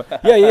no.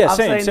 yeah, I'm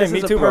same, saying same. this Me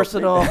is too, a bro.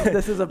 personal.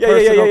 This is a Yeah,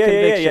 personal yeah.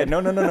 conviction.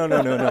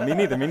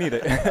 No. Me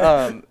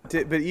neither.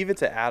 But even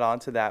to add on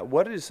to that,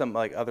 what are some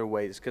like other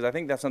ways? Because I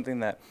think that's something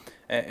that,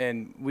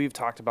 and we've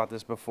talked about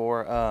this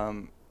before,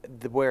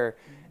 where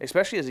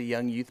especially as a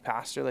young youth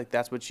pastor, like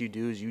that's what you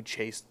do is you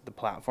chase the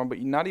platform, but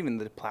not even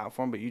the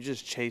platform, but you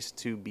just chase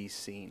to be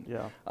seen.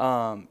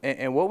 Yeah.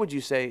 And what would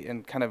you say,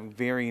 and kind of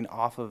varying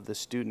off of the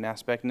student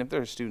aspect, and if there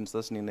are students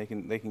listening, they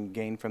can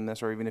gain from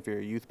this, or even if you're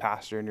a youth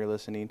pastor and you're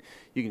listening,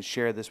 you can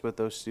share this with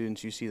those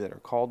students you see that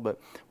are called. But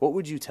what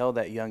would you tell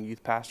that young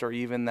youth pastor, or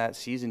even that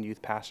seasoned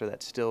youth pastor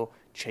that's still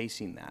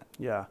chasing that?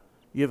 Yeah.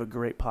 You have a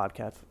great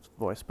podcast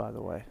voice, by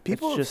the way.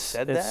 People it's have just,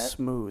 said it's that,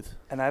 smooth.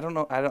 And I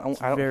don't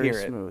Very hear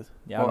it. smooth.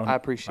 Yeah, Well, I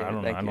appreciate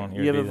it. Thank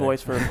you. You have a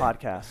voice for a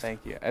podcast.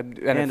 Thank you. And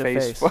And a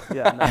face. for-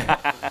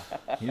 Yeah.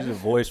 No. He's a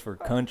voice for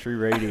country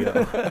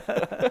radio.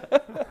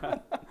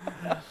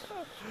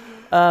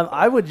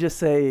 I would just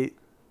say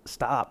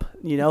stop.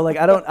 You know, like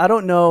I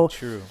don't know.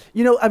 True.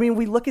 You know, I mean,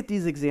 we look at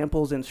these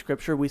examples in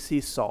Scripture. We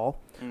see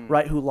Saul,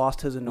 right, who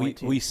lost his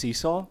anointing. We see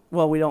Saul?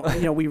 Well, we don't.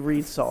 You know, we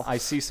read Saul. I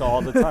see Saul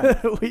all the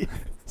time. We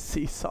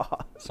see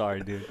Saul.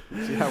 Sorry, dude.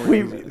 See how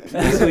We- we're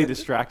easily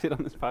distracted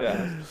on this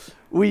podcast?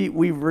 We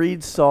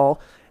read Saul,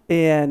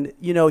 and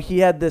you know, he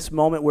had this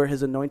moment where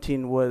his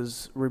anointing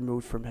was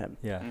removed from him.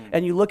 Yeah.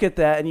 And you look at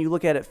that, and you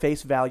look at it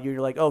face value.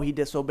 You're like, oh, he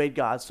disobeyed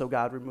God, so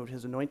God removed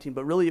his anointing.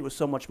 But really, it was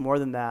so much more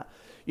than that.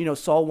 You know,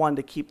 Saul wanted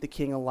to keep the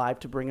king alive,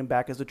 to bring him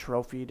back as a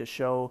trophy, to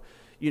show,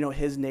 you know,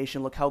 his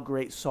nation, look how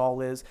great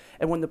Saul is.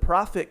 And when the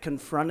prophet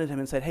confronted him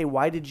and said, hey,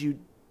 why did you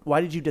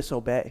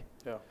disobey?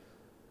 Yeah.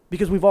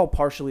 Because we've all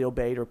partially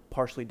obeyed or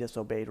partially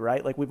disobeyed,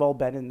 right? Like we've all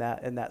been in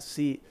that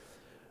seat.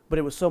 But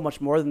it was so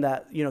much more than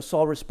that. You know,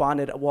 Saul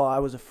responded, well, I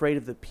was afraid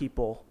of the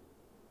people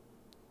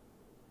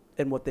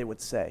and what they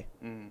would say.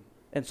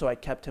 And so I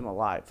kept him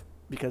alive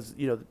because,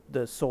 you know,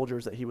 the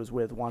soldiers that he was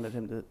with wanted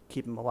him to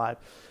keep him alive.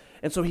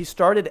 And so he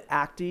started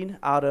acting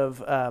out of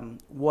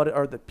what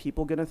are the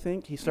people going to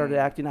think? He started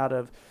acting out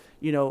of,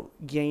 you know,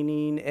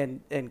 gaining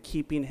and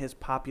keeping his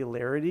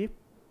popularity.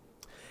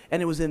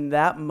 And it was in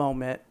that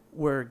moment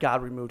where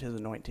God removed his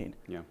anointing.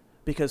 Yeah.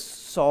 Because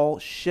Saul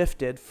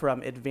shifted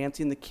from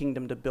advancing the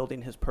kingdom to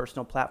building his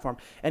personal platform.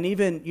 And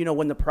even, you know,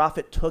 when the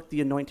prophet took the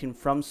anointing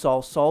from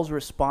Saul, Saul's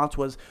response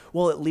was,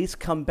 well, at least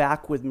come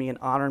back with me and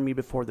honor me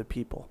before the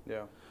people.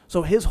 Yeah.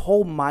 So his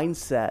whole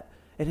mindset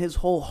and his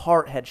whole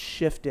heart had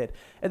shifted.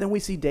 And then we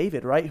see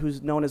David, right,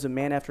 who's known as a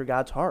man after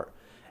God's heart.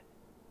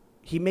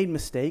 He made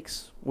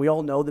mistakes. We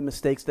all know the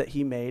mistakes that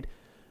he made.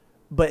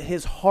 But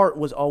his heart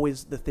was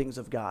always the things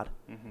of God,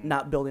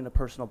 not building a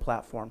personal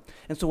platform.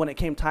 And so when it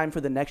came time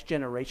for the next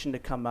generation to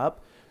come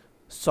up,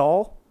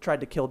 Saul tried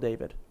to kill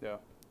David. Yeah.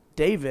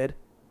 David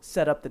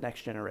set up the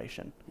next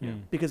generation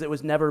because it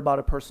was never about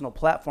a personal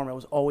platform. It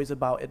was always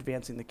about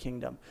advancing the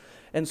kingdom.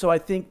 And so I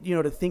think, you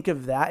know, to think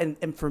of that,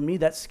 and for me,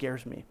 that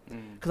scares me.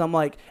 Because I'm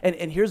like,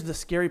 and here's the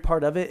scary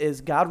part of it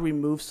is God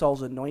removed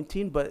Saul's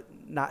anointing, but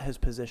not his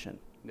position.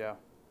 Yeah.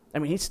 I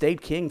mean, he stayed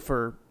king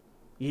for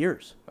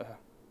years.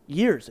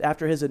 Years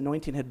after his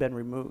anointing had been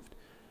removed.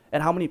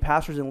 And how many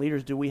pastors and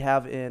leaders do we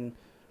have in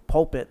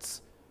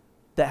pulpits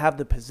that have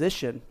the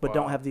position but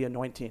don't have the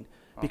anointing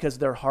because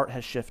their heart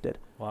has shifted?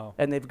 Wow.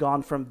 And they've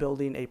gone from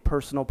building a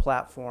personal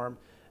platform.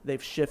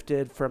 They've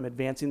shifted from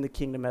advancing the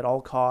kingdom at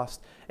all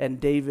costs. And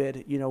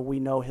David, you know, we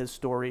know his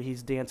story.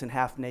 He's dancing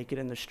half naked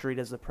in the street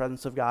as the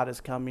presence of God is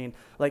coming.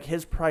 Like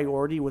his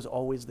priority was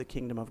always the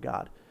kingdom of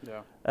God.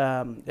 Yeah.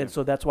 And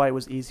so that's why it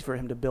was easy for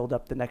him to build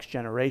up the next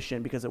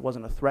generation because it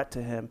wasn't a threat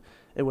to him.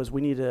 It was,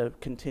 we need to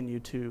continue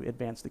to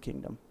advance the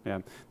kingdom. Yeah.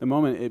 The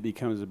moment it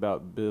becomes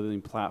about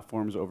building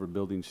platforms over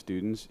building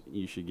students,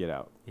 you should get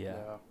out. Yeah.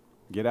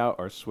 Get out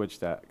or switch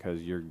that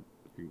because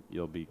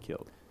you'll be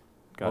killed.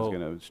 God's Oh.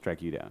 going to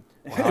strike you down.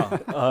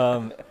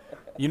 Wow.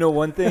 You know,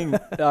 one thing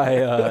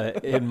I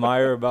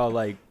admire about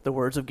like The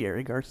words of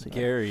Gary Garcia.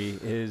 Gary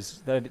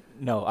is that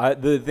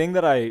the thing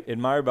that I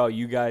admire about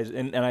you guys,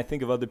 and I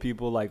think of other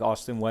people like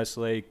Austin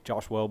Westlake,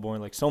 Josh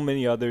Wellborn, like so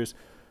many others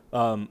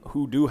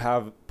who do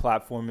have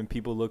platform and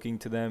people looking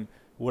to them.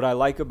 What I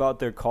like about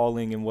their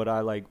calling and what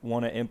I like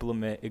want to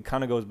implement, it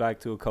kind of goes back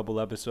to a couple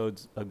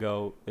episodes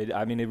ago. It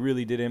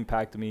really did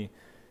impact me.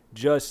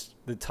 Just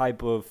the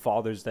type of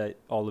fathers that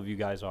all of you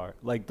guys are,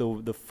 like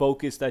the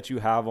focus that you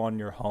have on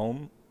your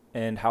home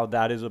and how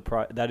that is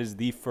that is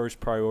the first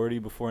priority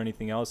before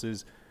anything else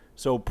is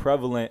so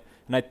prevalent.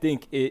 And I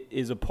think it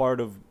is a part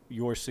of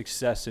your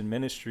success in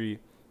ministry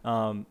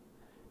And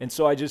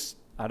so I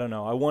don't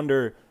know. I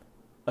wonder,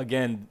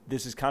 again,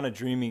 this is kind of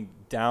dreaming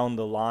down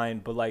the line,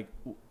 but like,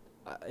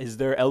 is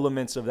there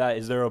elements of that?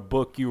 Is there a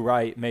book you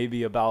write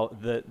maybe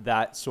about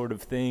that sort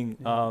of thing?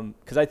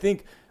 Because I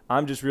think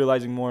I'm just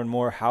realizing more and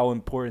more how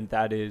important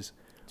that is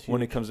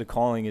when it comes to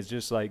calling, is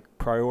just like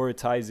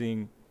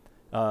prioritizing,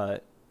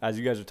 as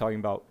you guys are talking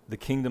about, the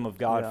kingdom of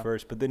God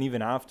first, but then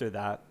even after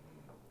that,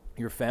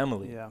 your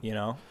family, you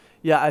know?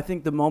 Yeah, I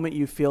think the moment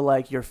you feel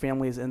like your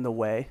family is in the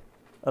way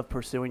of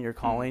pursuing your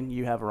calling,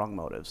 you have wrong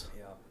motives.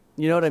 Yeah.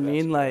 You know what I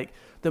mean? Like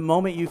the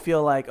moment you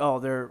feel like,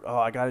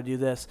 I got to do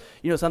this.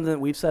 You know, something that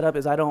we've set up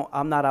is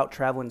I'm not out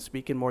traveling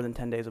speaking more than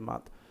 10 days a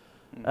month.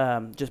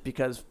 Just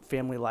because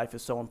family life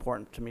is so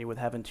important to me with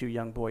having 2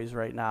 young boys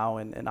right now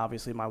and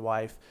obviously my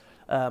wife.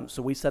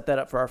 So we set that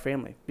up for our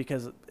family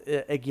because,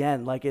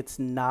 again, like it's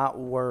not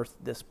worth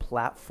this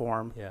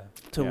platform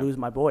to lose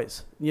my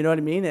boys. You know what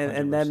I mean?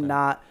 And then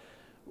not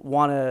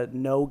want to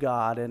know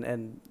God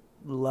and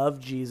love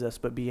Jesus,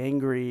 but be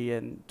angry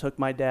and took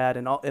my dad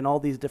and all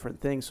these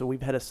different things. So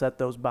we've had to set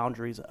those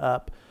boundaries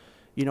up,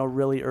 you know,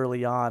 really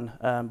early on.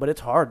 But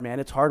it's hard, man.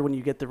 It's hard when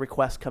you get the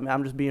requests coming.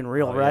 I'm just being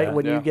real, right? Yeah.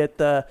 When you get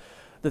the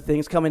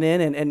things coming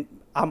in and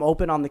I'm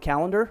open on the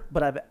calendar,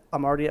 but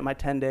I'm already at my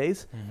 10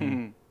 days.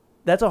 Mm-hmm.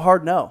 That's a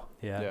hard no.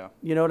 Yeah.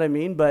 You know what I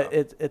mean? But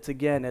it's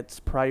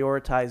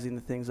prioritizing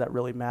the things that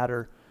really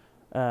matter.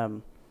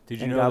 Did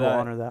you and know God that, will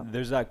honor that.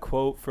 There's that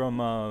quote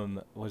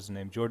from what's his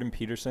name, Jordan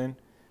Peterson,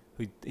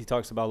 who he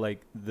talks about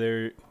like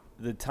the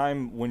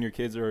time when your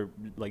kids are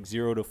like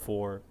 0 to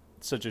 4,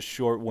 it's such a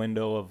short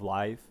window of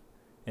life,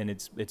 and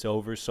it's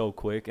over so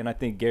quick. And I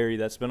think, Gary,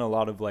 that's been a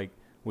lot of like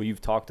what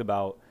you've talked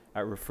about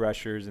at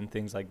refreshers and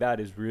things like that,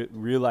 is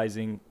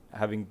realizing,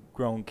 having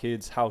grown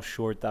kids, how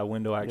short that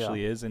window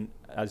actually is. And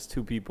as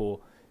 2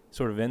 people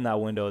sort of in that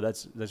window,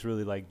 that's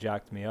really like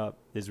jacked me up,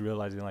 is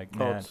realizing like,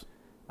 man,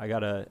 I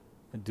gotta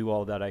do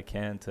all that I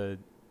can to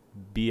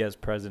be as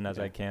present as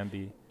I can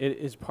be. It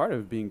is part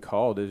of being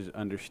called, is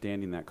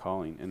understanding that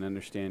calling and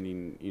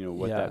understanding, you know,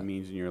 what that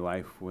means in your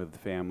life with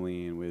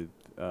family and with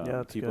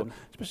people,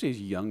 especially as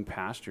young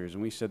pastors.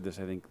 And we said this,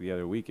 I think, the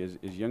other week, as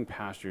young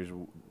pastors,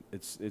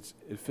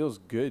 it feels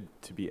good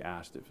to be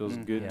asked. It feels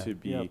good to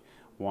be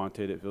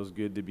wanted. It feels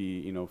good to be,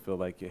 you know, feel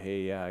like,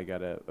 hey, I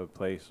got a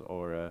place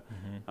or a,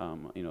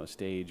 you know, a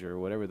stage or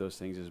whatever those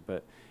things is.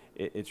 But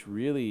it's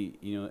really,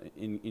 you know,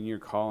 in your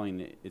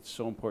calling, it's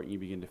so important you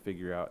begin to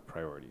figure out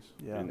priorities.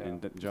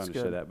 And John just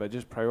said that. But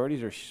just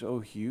priorities are so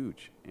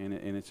huge, and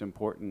it's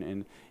important.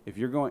 And if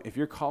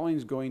your calling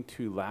is going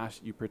to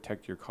last, you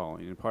protect your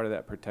calling. And part of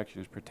that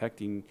protection is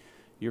protecting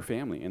your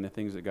family and the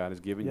things that God has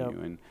given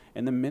you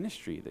and the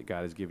ministry that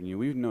God has given you.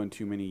 We've known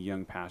too many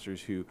young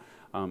pastors who,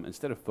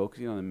 instead of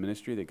focusing on the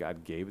ministry that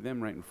God gave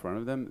them right in front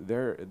of them,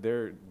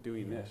 they're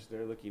doing this.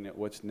 They're looking at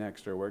what's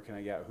next, or where can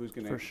I get, who's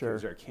going to,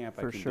 is there a camp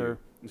I can do?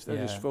 Instead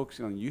of just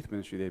focusing on the youth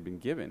ministry they've been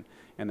given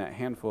and that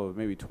handful of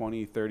maybe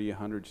 20, 30,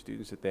 100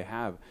 students that they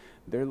have,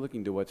 they're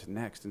looking to what's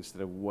next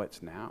instead of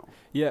what's now.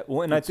 Yeah,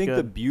 well, and I think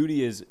the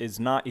beauty is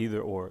not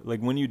either or. Like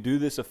when you do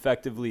this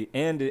effectively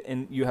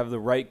and you have the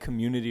right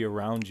community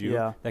around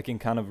you that can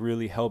kind of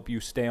really help you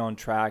stay on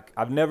track.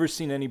 I've never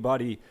seen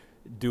anybody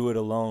do it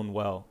alone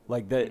well.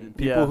 Like that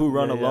people who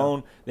run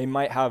alone, they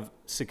might have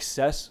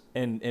success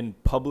in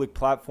public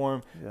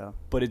platform,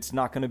 but it's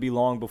not going to be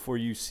long before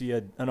you see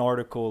an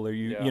article or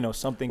you know,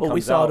 something comes out. Well,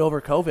 we saw it over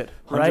COVID,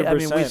 right? 100%. I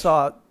mean, we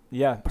saw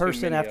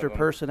person after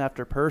person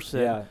after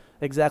person.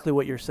 Exactly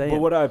what you're saying. But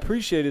what I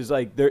appreciate is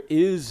like there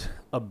is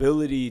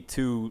ability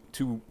to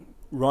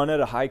run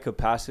at a high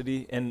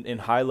capacity and in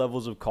high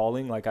levels of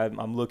calling. Like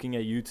I'm looking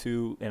at you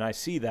two and I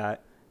see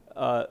that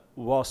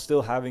while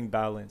still having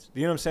balance. Do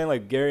you know what I'm saying?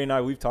 Like Gary and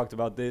I, we've talked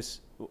about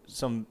this.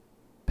 Some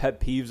pet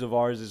peeves of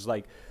ours is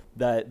like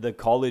that the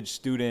college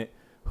student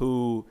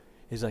who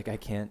is like, I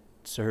can't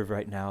serve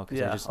right now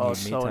because I just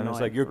need me time. Annoying.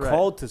 It's like you're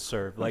called to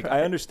serve. Like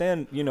I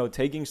understand, you know,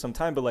 taking some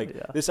time, but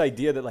like this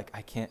idea that like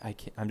I can't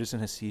I'm just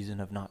in a season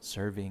of not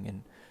serving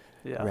and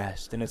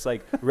rest. And it's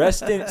like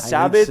rest and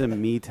Sabbath,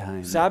 some me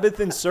time. Sabbath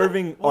and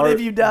serving what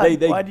have you done?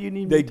 Why do you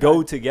need they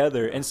go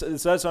together. And so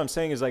that's what I'm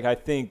saying is like I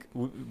think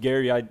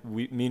Gary,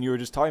 me and you were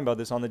just talking about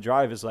this on the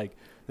drive, is like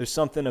there's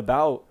something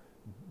about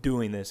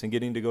doing this and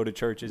getting to go to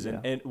churches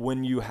and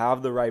when you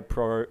have the right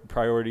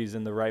priorities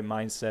and the right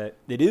mindset,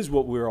 it is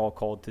what we're all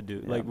called to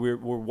do. Like we're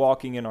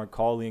walking in our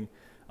calling,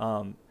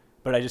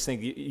 but I just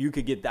think you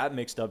could get that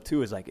mixed up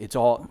too. Is like it's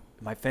all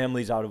my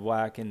family's out of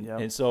whack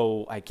and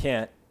so I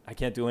can't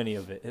do any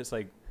of it. It's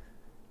like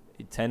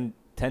 10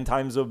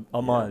 times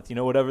a month, you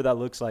know, whatever that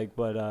looks like.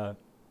 But I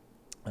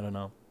don't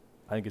know.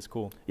 I think it's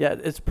cool. Yeah,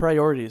 it's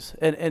priorities.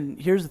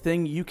 And here's the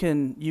thing, you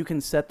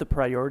can set the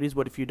priorities,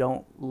 but if you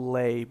don't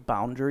lay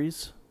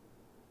boundaries,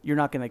 you're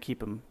not going to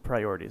keep them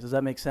priorities. Does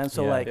that make sense?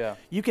 So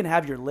you can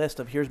have your list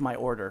of here's my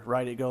order,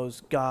 right? It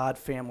goes God,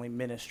 family,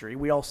 ministry.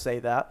 We all say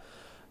that.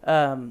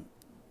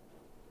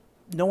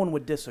 no one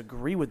would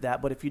disagree with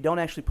that, but if you don't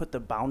actually put the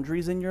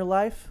boundaries in your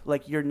life,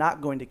 like, you're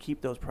not going to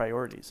keep those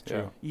priorities.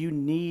 True. You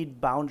need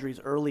boundaries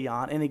early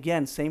on. And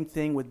again, same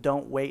thing with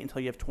don't wait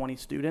until you have 20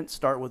 students.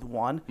 Start with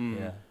one. Mm.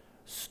 Yeah.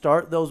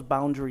 Start those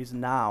boundaries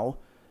now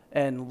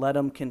and let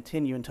them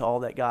continue until all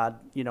that God,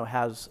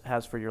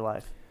 has for your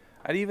life.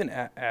 I'd even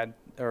add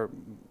or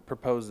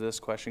propose this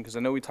question, because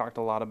I know we talked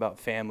a lot about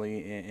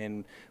family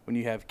and when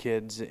you have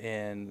kids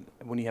and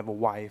when you have a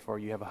wife or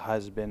you have a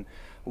husband.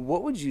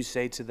 What would you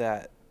say to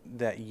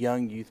that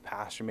young youth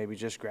pastor, maybe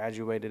just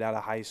graduated out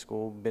of high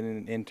school, been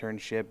in an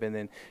internship, and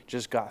then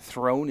just got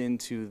thrown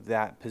into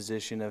that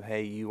position of,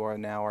 hey, you are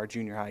now our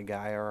junior high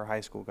guy or our high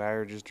school guy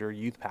or just our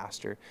youth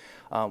pastor?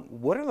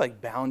 What are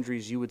like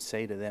boundaries you would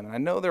say to them? And I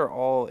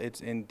know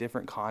it's in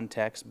different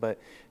contexts, but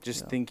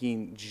just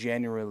thinking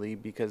generally,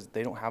 because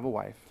they don't have a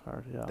wife,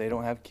 Hard, yeah. they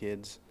don't have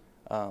kids.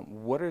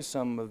 What are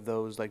some of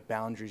those like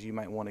boundaries you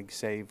might want to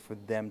say for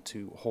them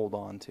to hold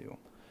on to?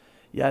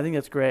 Yeah, I think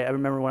that's great. I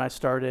remember when I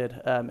started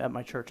at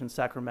my church in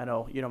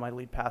Sacramento, my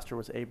lead pastor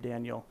was Abe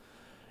Daniel.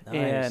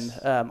 Nice.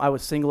 And I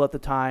was single at the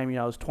time.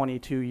 I was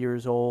 22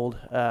 years old.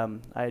 I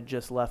had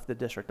just left the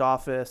district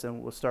office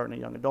and was starting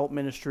a young adult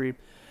ministry.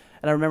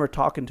 And I remember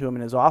talking to him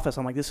in his office.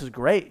 I'm like, this is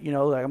great.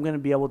 Like, I'm going to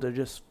be able to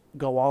just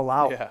go all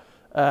out.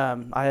 Yeah.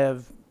 I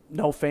have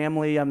no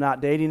family. I'm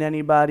not dating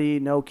anybody,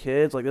 no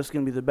kids. Like, this is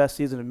going to be the best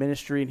season of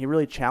ministry. And he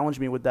really challenged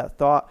me with that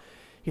thought.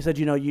 He said,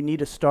 you need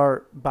to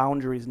start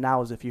boundaries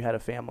now as if you had a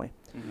family.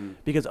 Mm-hmm.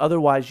 Because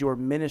otherwise your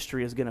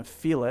ministry is going to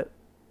feel it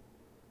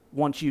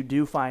once you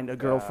do find a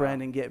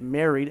girlfriend and get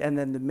married, and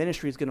then the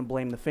ministry is going to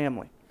blame the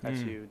family.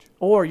 That's huge.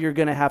 Or you're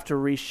going to have to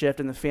reshift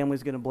and the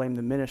family's going to blame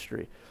the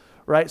ministry,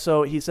 right?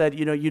 So he said,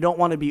 you don't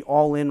want to be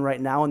all in right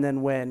now, and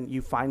then when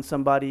you find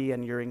somebody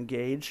and you're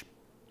engaged,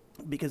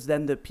 because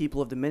then the people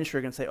of the ministry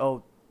are going to say,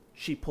 oh,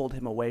 she pulled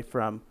him away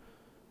from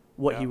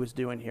what he was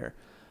doing here.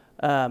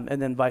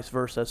 And then vice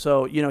versa.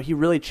 So, he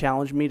really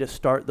challenged me to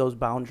start those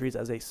boundaries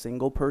as a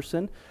single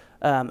person.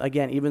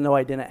 Again, even though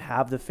I didn't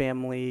have the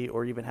family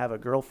or even have a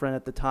girlfriend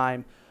at the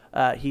time,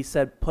 he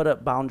said, put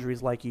up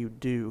boundaries like you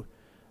do.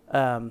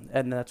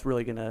 And that's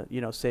really going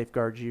to,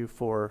 safeguard you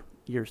for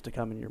years to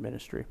come in your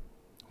ministry.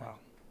 Wow.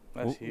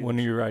 That's huge. When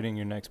are you writing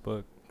your next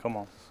book? Come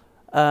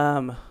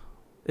on.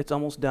 It's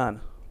almost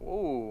done.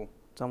 Ooh.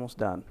 It's almost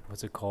done.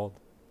 What's it called?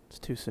 It's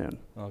too soon.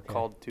 Okay.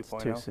 Called It's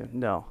 2.0. too soon.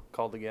 No.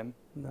 Called again.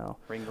 No.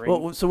 Ring ring.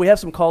 Well, so we have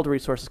some called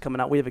resources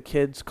coming out. We have a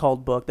kids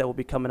called book that will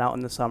be coming out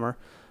in the summer.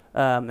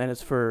 And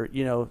it's for,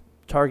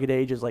 target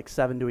ages like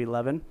 7 to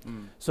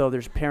 11. So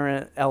there's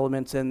parent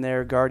elements in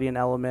there, guardian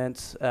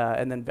elements,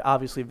 and then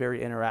obviously very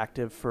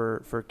interactive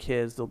for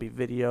kids. There'll be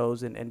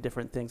videos and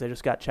different things. I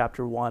just got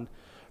chapter 1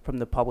 from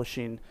the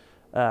publishing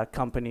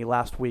company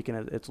last week,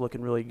 and it's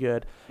looking really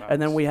good. Nice.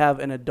 And then we have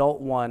an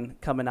adult one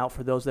coming out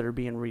for those that are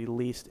being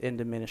released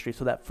into ministry.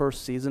 So that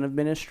first season of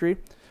ministry,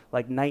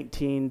 like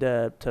 19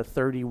 to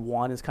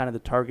 31 is kind of the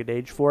target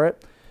age for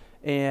it.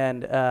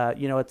 And,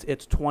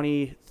 it's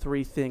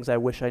 23 things I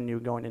wish I knew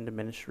going into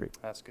ministry.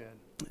 That's good.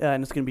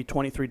 And it's going to be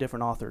 23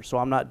 different authors. So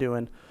I'm not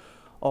doing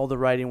all the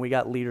writing. We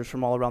got leaders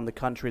from all around the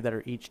country that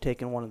are each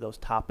taking one of those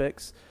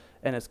topics.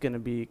 And it's going to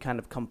be kind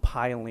of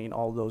compiling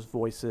all those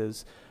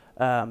voices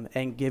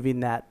and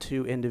giving that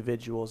to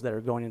individuals that are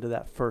going into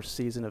that first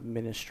season of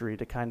ministry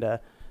to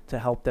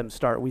help them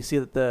start. We see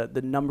that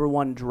the number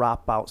one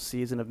dropout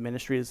season of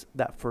ministry is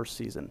that first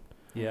season.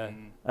 Yeah.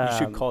 Mm. You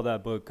should call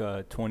that book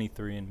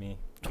 23andMe.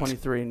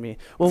 23andMe.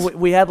 Well,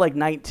 we had like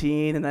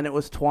 19, and then it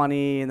was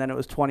 20, and then it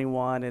was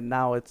 21, and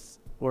now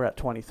we're at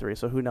 23.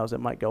 So who knows? It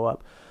might go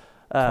up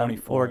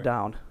 24. or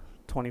down.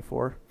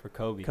 24. For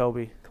Kobe.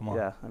 Kobe. Come on.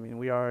 Yeah, I mean,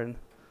 we are in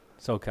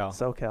SoCal.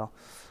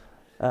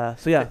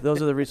 So yeah,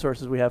 those are the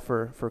resources we have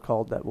for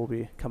Called that will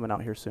be coming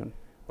out here soon.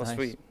 Well, Nice.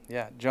 sweet.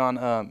 Yeah, John,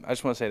 I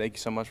just want to say thank you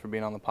so much for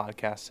being on the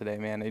podcast today,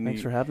 man. And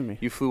Thanks for having me.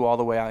 you flew all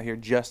the way out here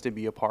just to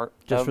be a part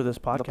Just of for this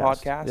podcast. the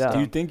podcast. Yeah. Do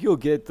you think you'll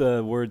get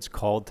the words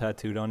 "called"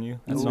 tattooed on you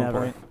at some Never.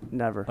 point?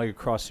 Never. Like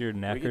across your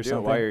neck We or can do it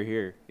something? while you're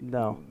here.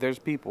 No. There's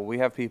people. We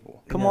have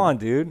people. Come Yeah. on,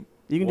 dude.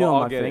 You can We'll do it all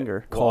on my get it.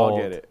 finger. We'll all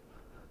Called. get it.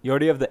 You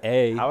already have the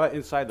A. How about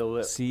inside the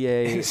lip?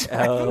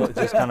 C-A-L.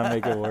 Just kind of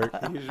make it work.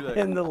 Usually like,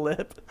 In the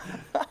lip.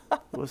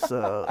 What's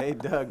up? hey,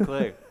 Doug,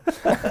 click.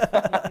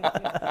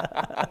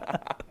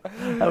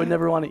 I would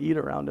never want to eat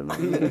around him.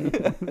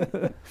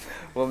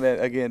 Well, man,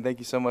 again, thank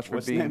you so much for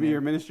What's the being name of here.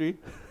 your ministry?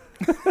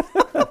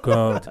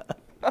 God.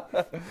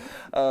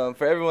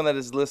 For everyone that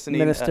is listening,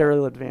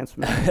 Ministerial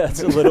advancement.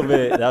 That's a little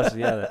bit.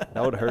 That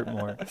would hurt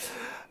more.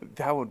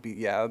 that would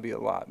be a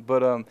lot.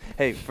 But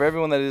hey, for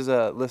everyone that is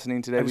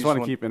listening today, I we just want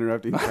to want- keep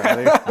interrupting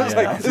Charlie.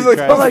 Yeah. It's like,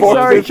 I'm like,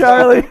 sorry,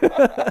 Charlie.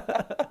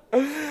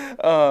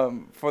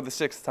 for the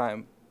 6th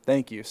time,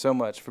 thank you so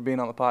much for being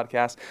on the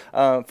podcast.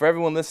 For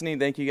everyone listening,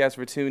 thank you guys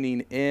for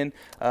tuning in.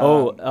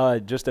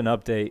 Just an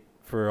update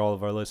for all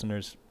of our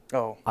listeners.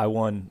 Oh, I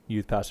won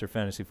Youth Pastor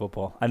Fantasy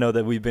Football. I know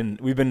that we've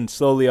been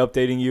slowly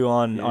updating you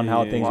on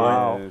how things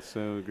Wow. went. It's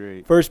so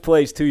great. First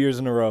place 2 years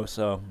in a row,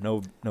 so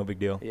no big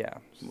deal. yeah.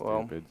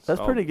 Well, Stupid. That's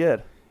All- pretty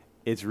good.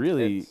 it's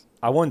really It's-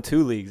 I won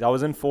 2 leagues. I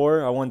was in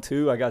 4. I won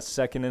 2. I got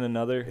second in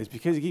another. it's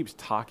because he keeps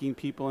talking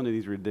people into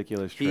these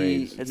ridiculous He-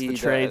 trades. It's He the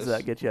trades does.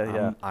 that get you.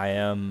 Yeah. I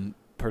am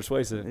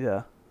persuasive.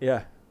 Yeah.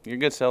 Yeah, You're a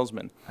good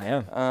salesman. I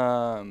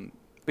am.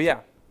 But yeah,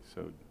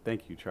 So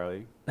thank you,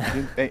 Charlie,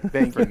 thank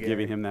for you, giving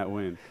Gary. him that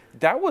win.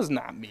 That was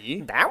not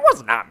me. That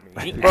was not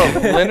me. Bro,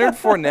 Leonard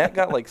Fournette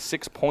got like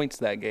 6 points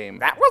that game.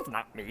 That was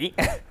not me.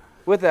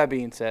 With that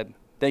being said,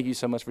 thank you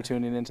so much for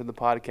tuning into the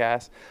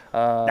podcast.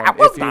 That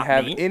was if you not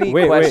have me. any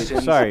Wait,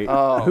 questions, sorry.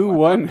 Oh, Who my-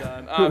 won? I'm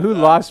done. I'm Who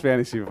done. lost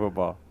fantasy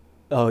football?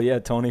 Oh yeah,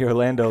 Tony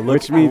Orlando. Look,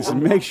 Which means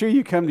make sure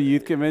you come to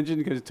youth convention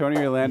because Tony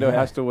Orlando Yeah.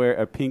 has to wear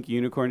a pink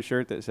unicorn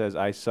shirt that says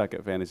 "I suck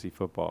at fantasy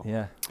football."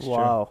 yeah, it's true.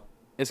 Wow.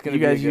 It's gonna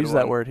You be a guys good use that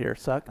one. word here.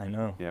 Suck. I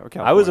know. Yeah, we're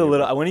I was a California,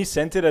 little bro. when he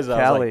sent it as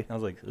Cali. I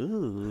was like,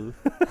 ooh,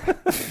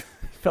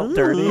 Felt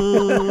dirty.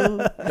 ooh,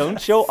 don't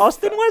show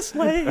Austin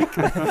Westlake.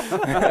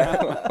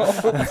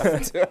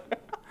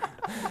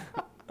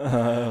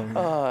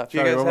 If you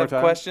Sorry, guys one more have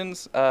time.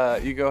 questions,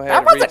 you go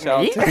ahead That and reach out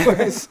wasn't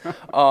to us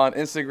on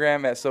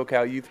Instagram at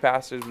SoCal Youth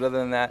Pastors. But other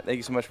than that, thank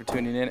you so much for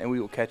tuning in, and we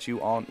will catch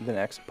you on the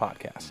next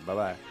podcast. Bye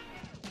bye.